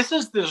 this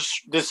is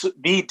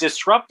the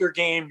disruptor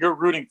game you're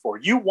rooting for.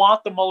 You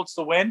want the Mullets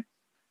to win,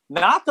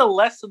 not to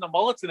lessen the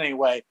Mullets in any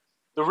way.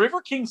 The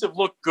River Kings have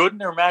looked good in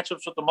their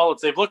matchups with the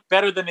Mullets. They've looked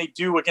better than they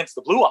do against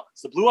the Blue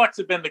Hawks. The Blue Hawks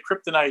have been the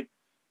kryptonite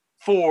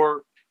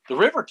for the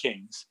River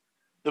Kings.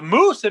 The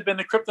Moose have been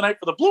the kryptonite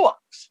for the Blue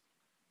Hawks.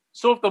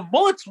 So if the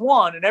Mullets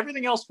won and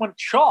everything else went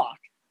chalk,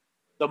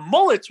 the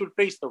Mullets would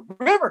face the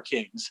River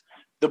Kings.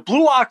 The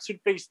Blue Hawks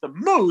would face the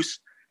Moose,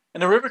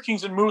 and the River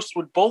Kings and Moose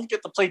would both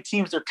get to play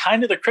teams they're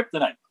kind of the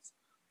kryptonite.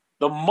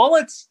 The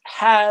Mullets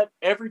have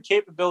every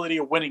capability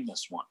of winning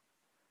this one.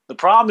 The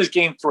problem is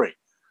game 3.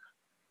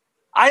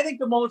 I think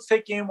the Mullets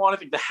take game 1. I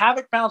think the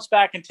Havoc bounce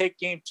back and take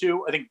game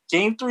 2. I think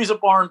game 3 is a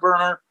barn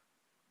burner.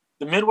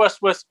 The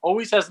Midwest West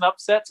always has an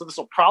upset, so this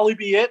will probably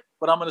be it,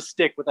 but I'm going to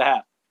stick with the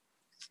Havoc.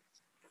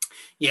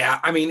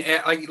 Yeah, I mean,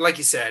 like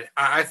you said,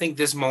 I think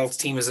this Molds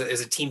team is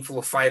a team full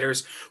of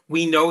fighters.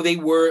 We know they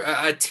were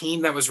a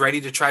team that was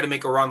ready to try to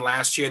make a run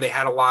last year. They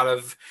had a lot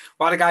of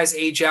guys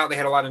age out. They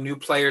had a lot of new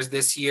players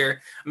this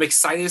year. I'm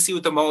excited to see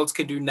what the Molds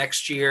can do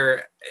next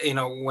year. You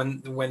know,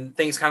 when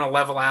things kind of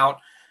level out.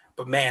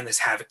 But man, this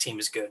Havoc team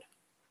is good.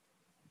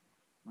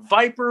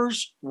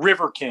 Vipers,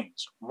 River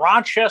Kings,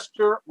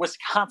 Rochester,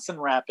 Wisconsin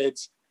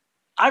Rapids.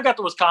 I've got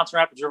the Wisconsin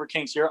Rapids River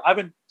Kings here. I've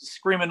been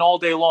screaming all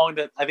day long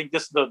that I think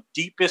this is the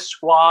deepest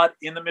squad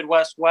in the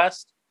Midwest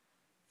West.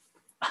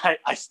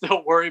 I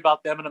still worry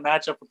about them in a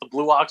matchup with the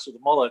Blue Ox or the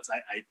Mullets.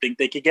 I think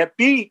they could get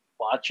beat.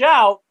 Watch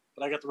out.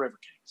 But I got the River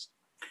Kings.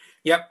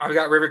 Yep, I've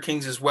got River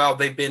Kings as well.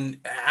 They've been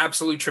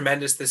absolutely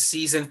tremendous this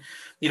season.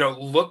 You know,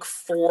 look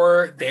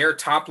for their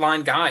top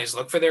line guys.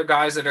 Look for their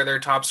guys that are their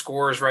top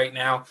scorers right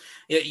now.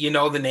 You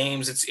know the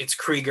names. It's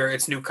Krieger,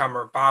 it's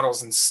Newcomer,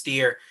 Bottles, and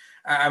Steer.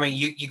 I mean,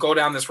 you go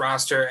down this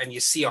roster and you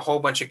see a whole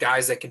bunch of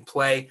guys that can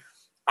play.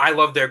 I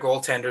love their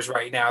goaltenders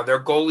right now.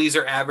 Their goalies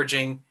are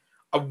averaging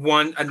a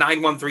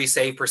 913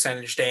 save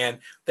percentage, Dan.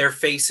 They're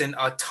facing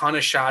a ton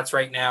of shots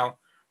right now,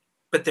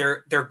 but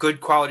they're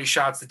good quality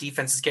shots. The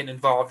defense is getting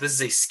involved. This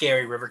is a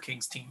scary River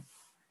Kings team.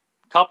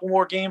 Couple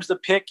more games to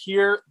pick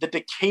here. The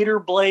Decatur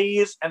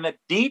Blaze and the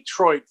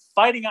Detroit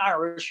Fighting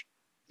Irish.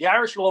 The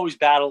Irish will always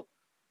battle.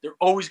 They're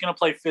always going to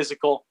play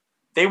physical.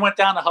 They went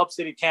down to Hub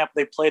City, Tampa.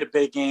 They played a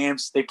big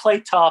games. They play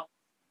tough.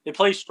 They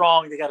play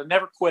strong. They got a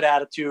never quit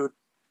attitude.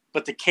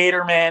 But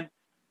Decatur, man,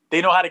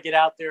 they know how to get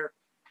out there.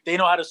 They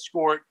know how to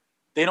score it.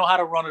 They know how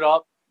to run it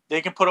up.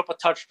 They can put up a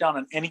touchdown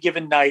on any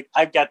given night.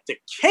 I've got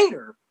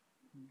Decatur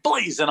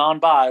blazing on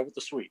by with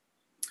the sweep.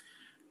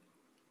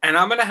 And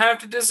I'm going to have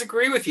to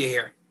disagree with you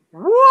here.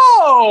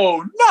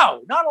 Whoa!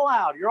 No, not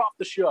allowed. You're off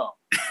the show.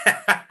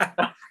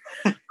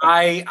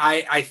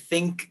 I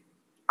think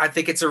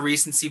it's a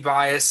recency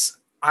bias.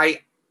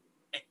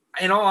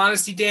 In all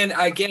honesty, Dan,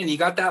 again, you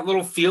got that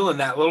little feeling,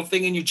 that little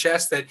thing in your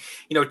chest that,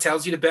 you know,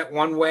 tells you to bet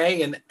one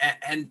way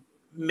and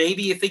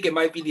maybe you think it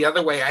might be the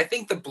other way. I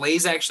think the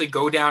Blaze actually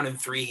go down in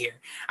 3 here.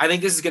 I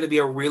think this is going to be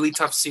a really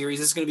tough series.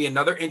 This is going to be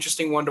another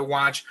interesting one to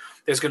watch.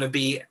 There's going to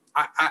be,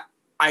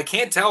 I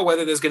can't tell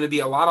whether there's going to be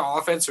a lot of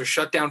offense or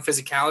shutdown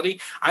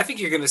physicality. I think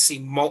you're going to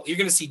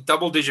see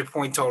double-digit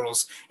point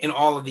totals in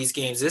all of these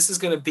games. This is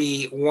going to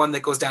be one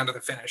that goes down to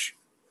the finish.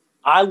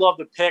 I love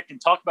the pick and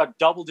talk about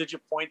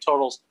double-digit point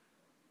totals.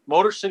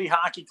 Motor City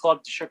Hockey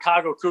Club to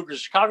Chicago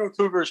Cougars. Chicago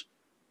Cougars,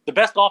 the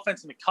best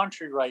offense in the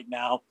country right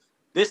now.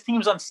 This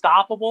team's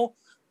unstoppable.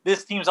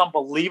 This team's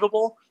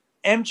unbelievable.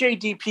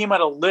 MJDP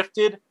might have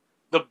lifted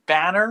the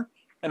banner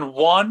and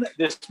won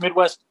this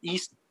Midwest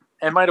East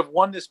and might have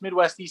won this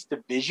Midwest East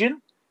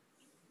division.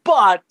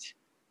 But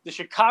the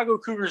Chicago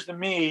Cougars, to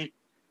me,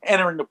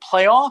 entering the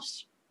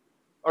playoffs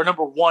are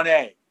number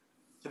 1A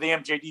to the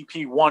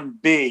MJDP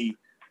 1B.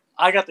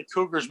 I got the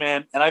Cougars,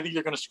 man, and I think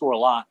you're going to score a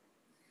lot.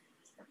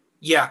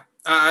 Yeah,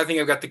 I think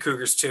I've got the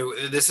Cougars too.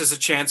 This is a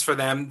chance for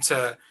them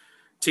to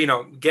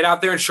get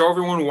out there and show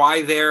everyone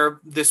why they're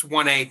this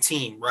 1A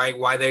team, right?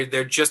 Why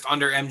they're just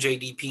under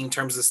MJDP in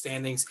terms of the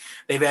standings.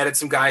 They've added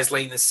some guys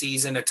late in the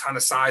season, a ton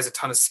of size, a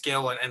ton of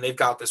skill, and they've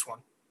got this one.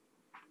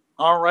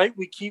 All right,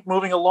 we keep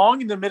moving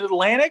along in the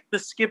Mid-Atlantic. The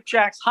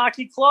Skipjacks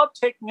Hockey Club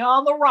taking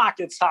on the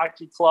Rockets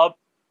Hockey Club.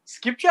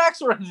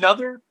 Skipjacks are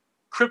another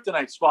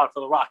kryptonite spot for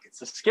the Rockets.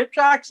 The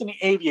Skipjacks and the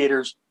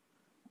Aviators,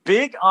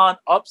 big on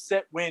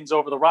upset wins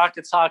over the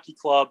Rockets Hockey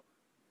Club.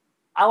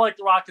 I like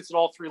the Rockets at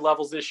all 3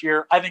 levels this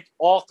year. I think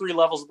all 3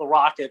 levels of the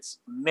Rockets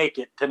make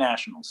it to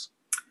nationals.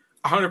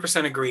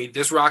 100% agreed.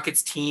 This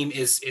Rockets team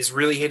is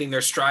really hitting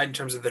their stride in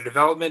terms of their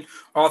development.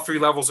 All 3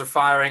 levels are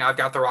firing. I've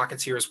got the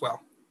Rockets here as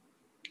well.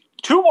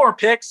 2 more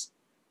picks.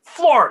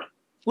 Florida.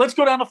 Let's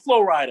go down to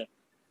Florida.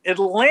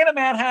 Atlanta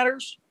Mad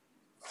Hatters,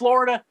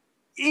 Florida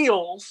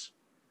Eels.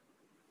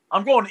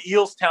 I'm going to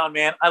Eels Town,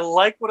 man. I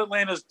like what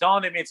Atlanta's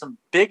done. They made some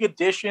big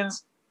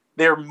additions.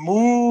 They're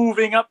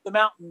moving up the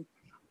mountain.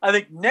 I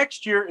think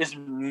next year is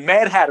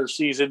Mad Hatter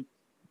season.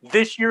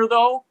 This year,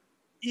 though,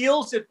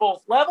 Eels at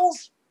both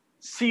levels.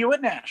 See you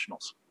at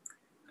Nationals.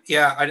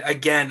 Yeah,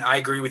 I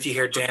agree with you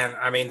here, Dan.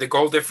 I mean, the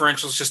goal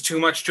differential is just too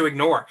much to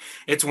ignore.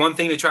 It's one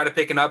thing to try to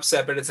pick an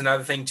upset, but it's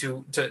another thing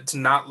to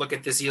not look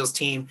at this Eels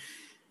team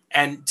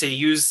and to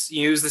use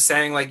the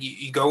saying, like,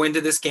 you go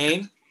into this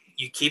game,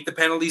 you keep the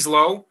penalties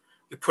low,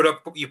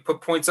 you put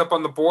points up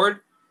on the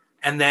board,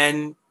 and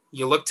then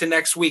you look to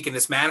next week in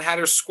this Mad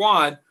Hatter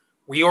squad,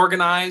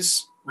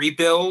 reorganize,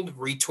 rebuild,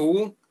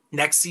 retool.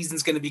 Next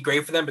season's going to be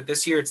great for them, but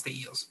this year it's the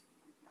Eels.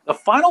 The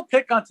final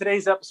pick on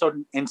today's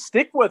episode, and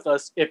stick with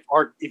us, if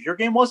your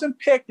game wasn't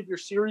picked, if your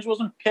series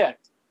wasn't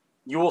picked,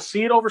 you will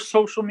see it over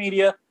social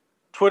media,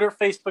 Twitter,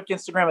 Facebook,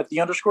 Instagram at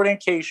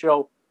 _DanK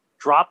Show.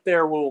 Drop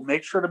there. We'll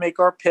make sure to make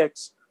our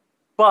picks.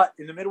 But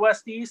in the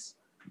Midwest East,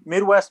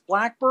 Midwest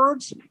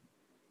Blackbirds,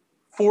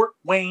 Fort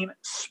Wayne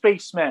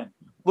Spacemen.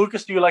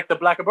 Lucas, do you like the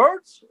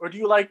Blackbirds or do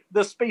you like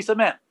the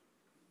Spacemen?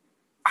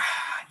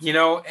 You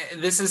know,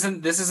 this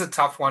is a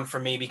tough one for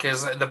me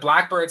because the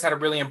Blackbirds had a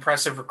really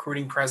impressive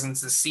recruiting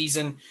presence this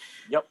season.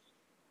 Yep.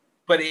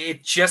 but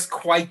it just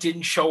quite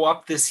didn't show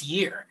up this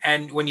year.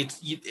 And when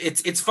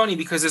it's funny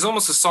because there's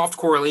almost a soft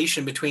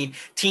correlation between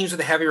teams with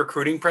a heavy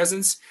recruiting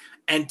presence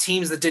and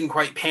teams that didn't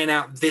quite pan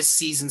out this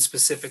season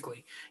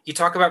specifically. You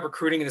talk about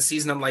recruiting in a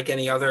season unlike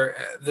any other.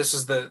 This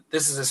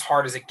is as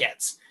hard as it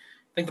gets.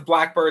 I think the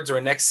Blackbirds are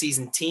a next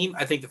season team.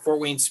 I think the Fort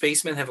Wayne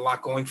Spacemen have a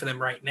lot going for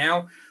them right now.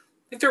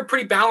 I think they're a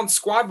pretty balanced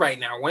squad right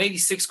now.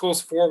 186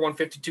 goals for,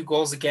 152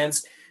 goals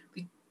against.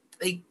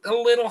 They a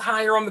little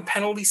higher on the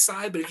penalty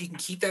side, but if you can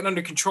keep that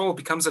under control, it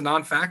becomes a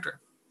non-factor.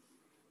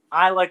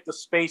 I like the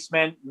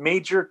Spacemen,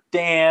 Major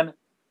Dan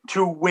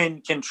to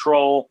win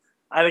control.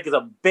 I think it's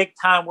a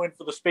big-time win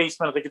for the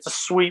Spacemen. I think it's a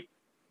sweep.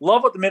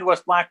 Love what the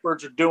Midwest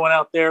Blackbirds are doing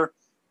out there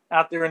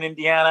in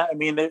Indiana. I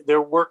mean,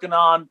 they're working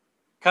on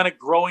kind of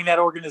growing that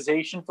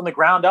organization from the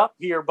ground up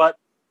here, but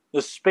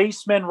the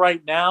Spacemen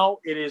right now,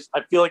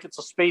 I feel like it's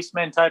a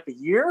Spacemen type of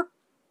year.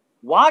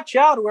 Watch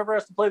out, whoever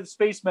has to play the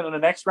Spacemen in the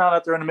next round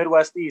out there in the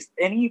Midwest East.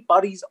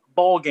 Anybody's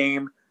ball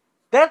game.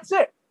 That's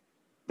it.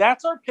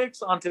 That's our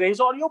picks on today's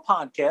audio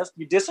podcast. If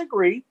you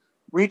disagree,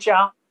 reach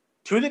out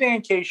to the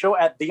Dan K Show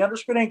at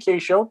 _Dan K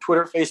Show,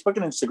 Twitter, Facebook,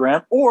 and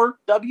Instagram, or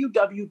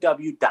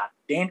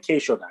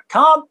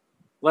www.dankshow.com.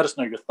 Let us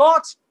know your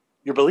thoughts,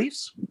 your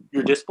beliefs,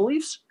 your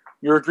disbeliefs,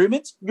 your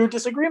agreements, your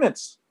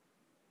disagreements.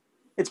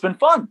 It's been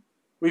fun.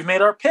 We've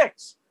made our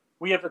picks.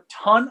 We have a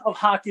ton of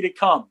hockey to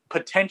come.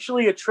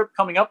 Potentially a trip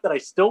coming up that I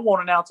still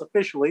won't announce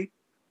officially,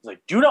 because I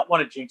do not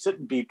want to jinx it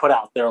and be put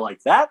out there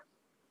like that.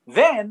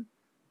 Then,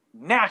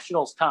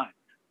 Nationals time.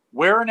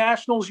 Where are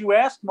Nationals, you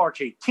ask? March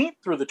 18th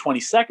through the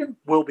 22nd.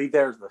 We'll be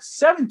there the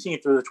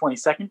 17th through the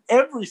 22nd.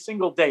 Every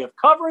single day of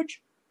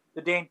coverage.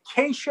 The Dan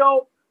K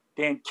Show,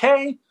 Dan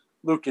K,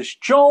 Lucas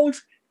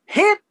Jones,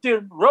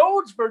 Hampton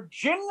Roads,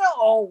 Virginia,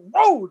 all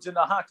roads in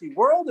the hockey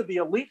world of the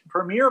elite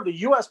premiere of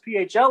the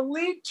USPHL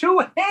League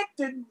to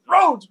Hampton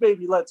Roads,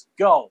 baby. Let's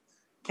go.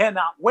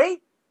 Cannot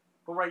wait.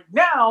 But right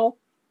now,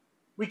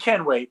 we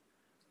can wait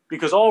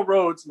because all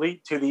roads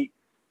lead to the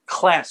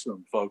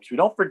classroom, folks. We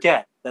don't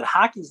forget that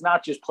hockey is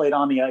not just played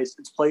on the ice,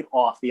 it's played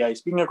off the ice.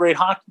 Being a great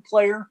hockey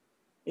player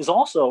is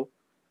also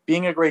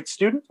being a great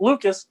student.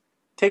 Lucas,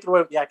 take it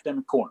away with the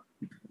academic corner.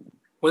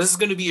 Well, this is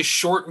going to be a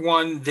short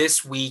one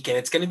this week, and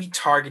it's going to be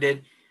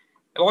targeted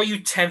at all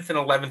you 10th and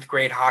 11th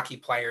grade hockey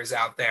players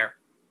out there.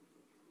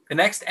 The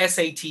next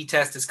SAT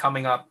test is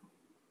coming up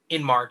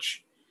in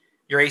March.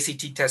 Your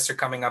ACT tests are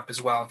coming up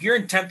as well. If you're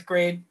in 10th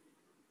grade,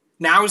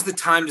 now is the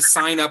time to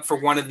sign up for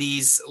one of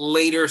these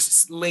later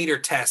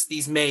tests,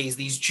 these Mays,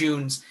 these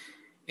Junes.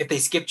 If they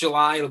skip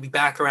July, it'll be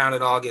back around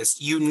in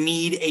August. You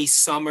need a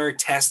summer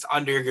test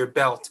under your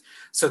belt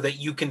so that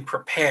you can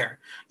prepare.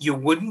 You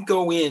wouldn't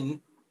go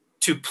in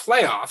to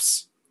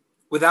playoffs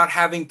without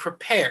having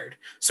prepared.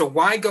 So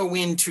why go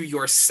into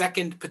your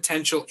second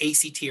potential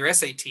ACT or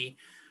SAT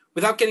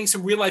without getting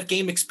some real life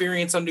game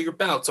experience under your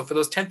belt? So for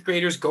those 10th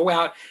graders, go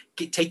out,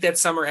 take that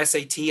summer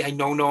SAT. I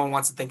know no one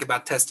wants to think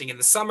about testing in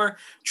the summer.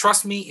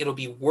 Trust me, it'll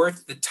be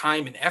worth the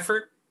time and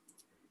effort.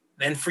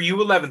 Then for you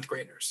 11th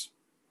graders,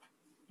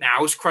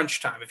 now is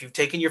crunch time. If you've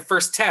taken your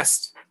first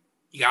test,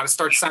 you got to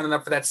start signing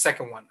up for that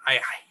second one.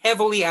 I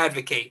heavily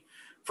advocate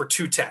for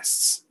 2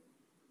 tests.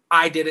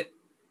 I did it.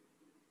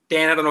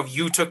 Dan, I don't know if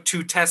you took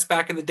 2 tests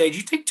back in the day. Did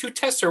you take 2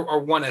 tests or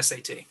 1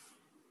 SAT?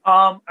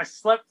 I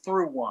slept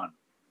through one.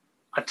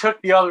 I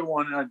took the other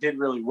one and I did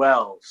really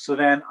well. So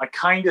then I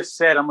kind of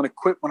said, I'm going to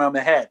quit when I'm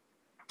ahead.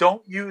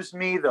 Don't use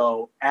me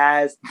though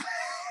as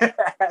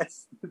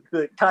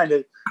the kind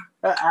of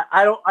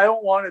I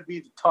don't want to be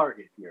the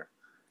target here.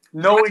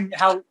 Knowing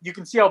how you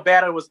can see how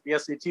bad I was at the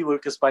SAT,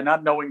 Lucas, by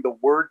not knowing the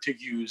word to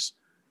use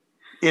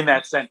in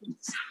that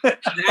sentence.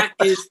 That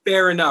is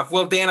fair enough.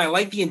 Well, Dan, I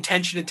like the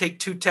intention to take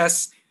 2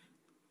 tests.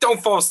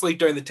 Don't fall asleep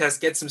during the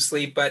test. Get some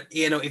sleep. But,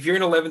 if you're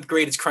in 11th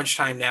grade, it's crunch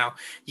time now.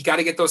 You got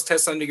to get those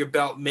tests under your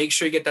belt. Make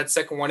sure you get that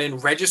second one in.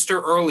 Register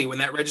early. When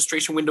that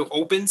registration window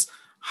opens,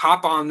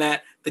 hop on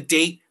that. The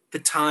date, the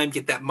time,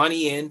 get that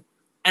money in.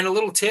 And a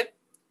little tip,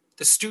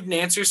 the student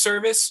answer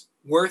service,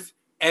 worth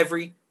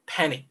every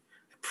penny.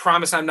 I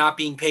promise I'm not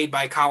being paid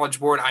by a college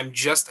board. I'm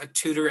just a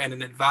tutor and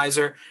an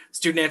advisor.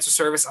 Student answer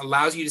service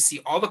allows you to see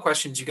all the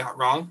questions you got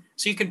wrong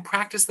so you can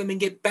practice them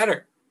and get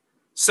better.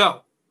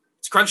 So,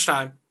 it's crunch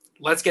time.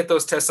 Let's get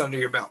those tests under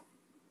your belt.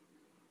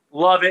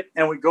 Love it.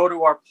 And we go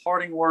to our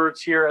parting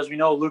words here. As we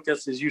know,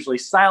 Lucas is usually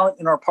silent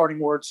in our parting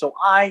words. So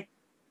I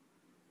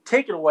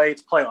take it away.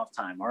 It's playoff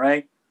time. All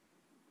right.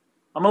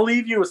 I'm going to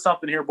leave you with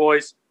something here,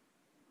 boys.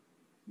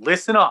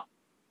 Listen up.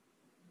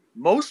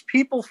 Most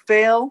people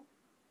fail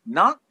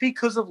not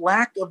because of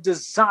lack of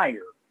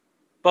desire,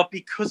 but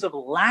because of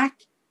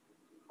lack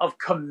of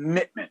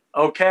commitment.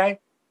 Okay.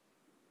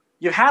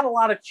 You've had a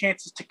lot of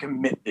chances to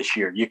commit this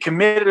year. You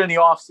committed in the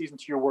offseason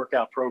to your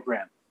workout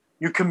program.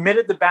 You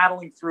committed to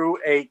battling through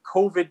a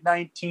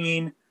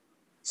COVID-19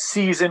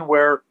 season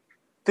where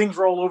things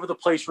were all over the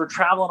place. We're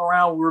traveling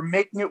around. We were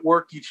making it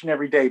work each and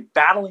every day,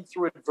 battling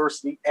through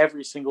adversity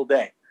every single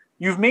day.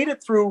 You've made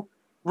it through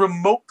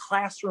remote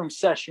classroom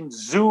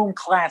sessions, Zoom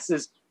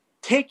classes,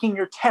 taking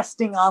your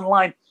testing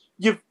online.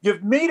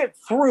 You've made it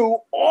through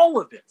all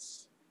of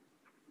this.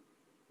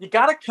 you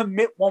got to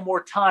commit one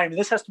more time. And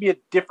this has to be a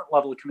different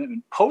level of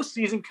commitment.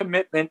 Postseason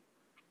commitment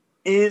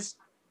is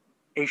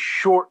a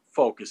short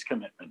focus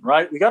commitment,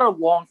 right? We got our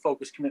long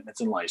focus commitments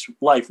in life.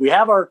 We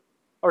have our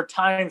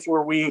times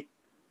where we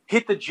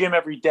hit the gym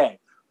every day.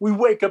 We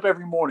wake up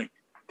every morning.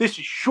 This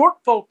is short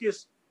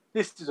focus.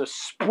 This is a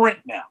sprint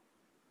now.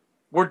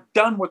 We're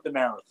done with the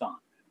marathon.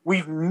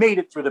 We've made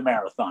it through the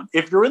marathon.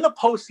 If you're in the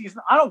postseason,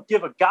 I don't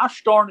give a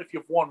gosh darn if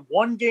you've won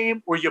one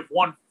game or you've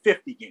won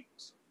 50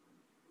 games.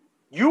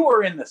 You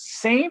are in the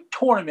same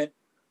tournament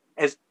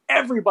as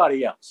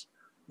everybody else.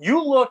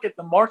 You look at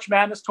the March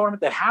Madness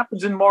tournament that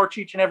happens in March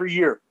each and every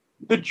year.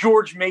 The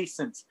George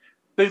Masons,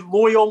 the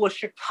Loyola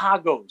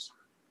Chicagos,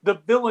 the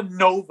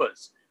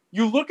Villanovas.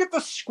 You look at the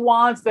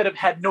squads that have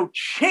had no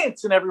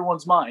chance in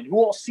everyone's mind, who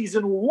all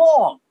season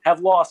long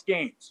have lost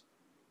games,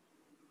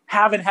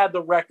 haven't had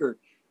the record.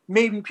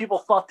 Maybe people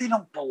thought they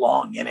don't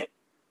belong in it.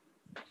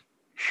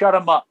 Shut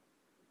them up.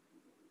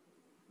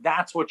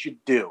 That's what you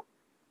do.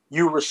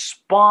 You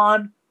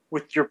respond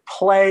with your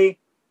play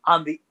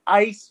on the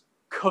ice.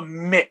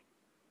 Commit.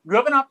 You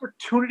have an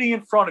opportunity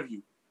in front of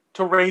you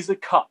to raise a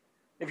cup.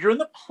 If you're in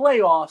the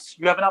playoffs,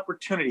 you have an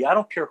opportunity. I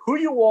don't care who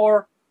you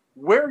are,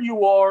 where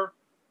you are,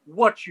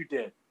 what you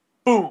did.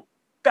 Boom.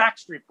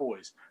 Backstreet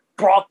Boys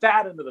brought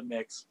that into the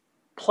mix.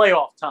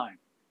 Playoff time.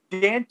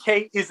 Dan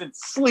K isn't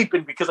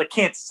sleeping because I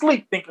can't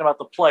sleep thinking about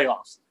the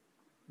playoffs.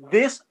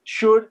 This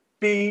should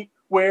be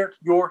where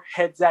your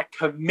head's at.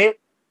 Commit,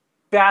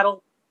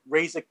 battle,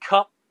 raise a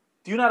cup.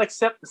 Do not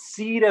accept the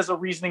seed as a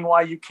reasoning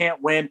why you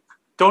can't win.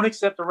 Don't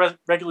accept the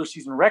regular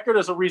season record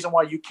as a reason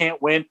why you can't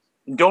win.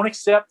 And don't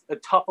accept a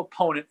tough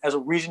opponent as a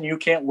reason you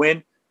can't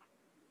win.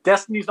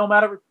 Destiny's no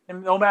matter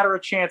a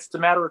chance. It's a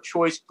matter of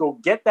choice. Go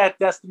get that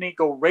destiny.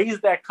 Go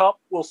raise that cup.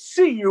 We'll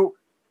see you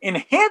in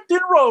Hampton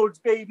Roads,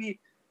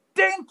 baby.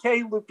 Dan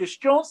K, Lucas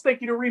Jones,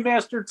 thank you to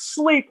Remastered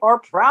Sleep, our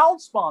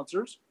proud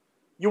sponsors.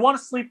 You want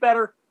to sleep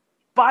better?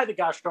 Buy the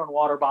gosh darn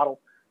water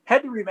bottle.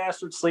 Head to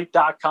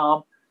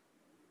remasteredsleep.com.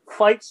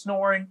 Fight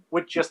snoring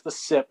with just a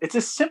sip. It's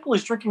as simple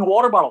as drinking a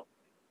water bottle.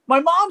 My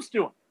mom's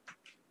doing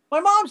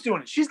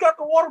it. She's got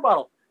the water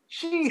bottle.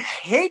 She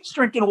hates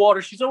drinking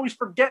water. She's always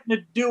forgetting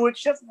to do it.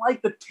 She doesn't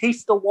like the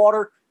taste of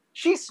water.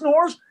 She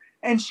snores,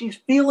 and she's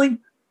feeling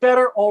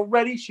better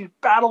already. She's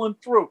battling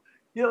through.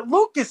 You know,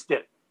 Lucas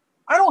did it.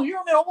 I don't hear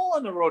him at all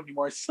on the road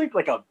anymore. I sleep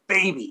like a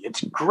baby.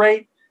 It's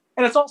great.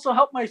 And it's also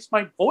helped my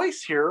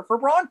voice here for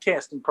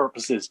broadcasting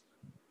purposes.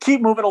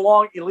 Keep moving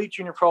along. Elite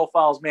Junior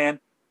Profiles,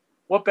 man.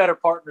 What better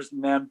partners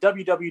than them?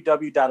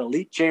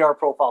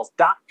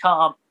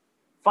 www.elitejrprofiles.com.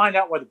 Find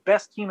out where the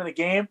best team in the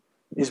game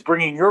is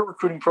bringing your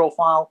recruiting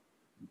profile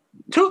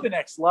to the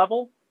next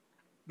level.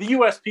 The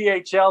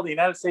USPHL, the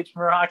United States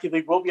Premier Hockey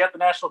League, will be at the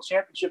National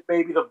Championship,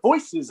 baby. The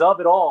voices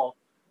of it all.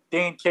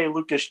 Dan K,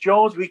 Lucas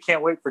Jones. We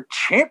can't wait for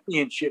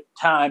championship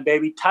time,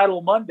 baby.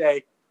 Title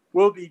Monday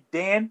will be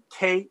Dan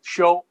K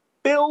Show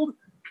Build.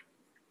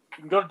 You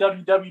can go to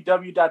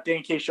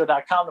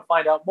www.dankshow.com to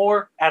find out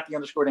more. At the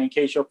 _Dan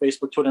K Show,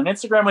 Facebook, Twitter, and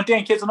Instagram. When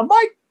Dan K's on the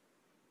mic,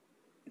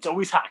 it's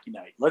always hockey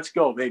night. Let's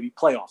go, baby.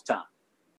 Playoff time.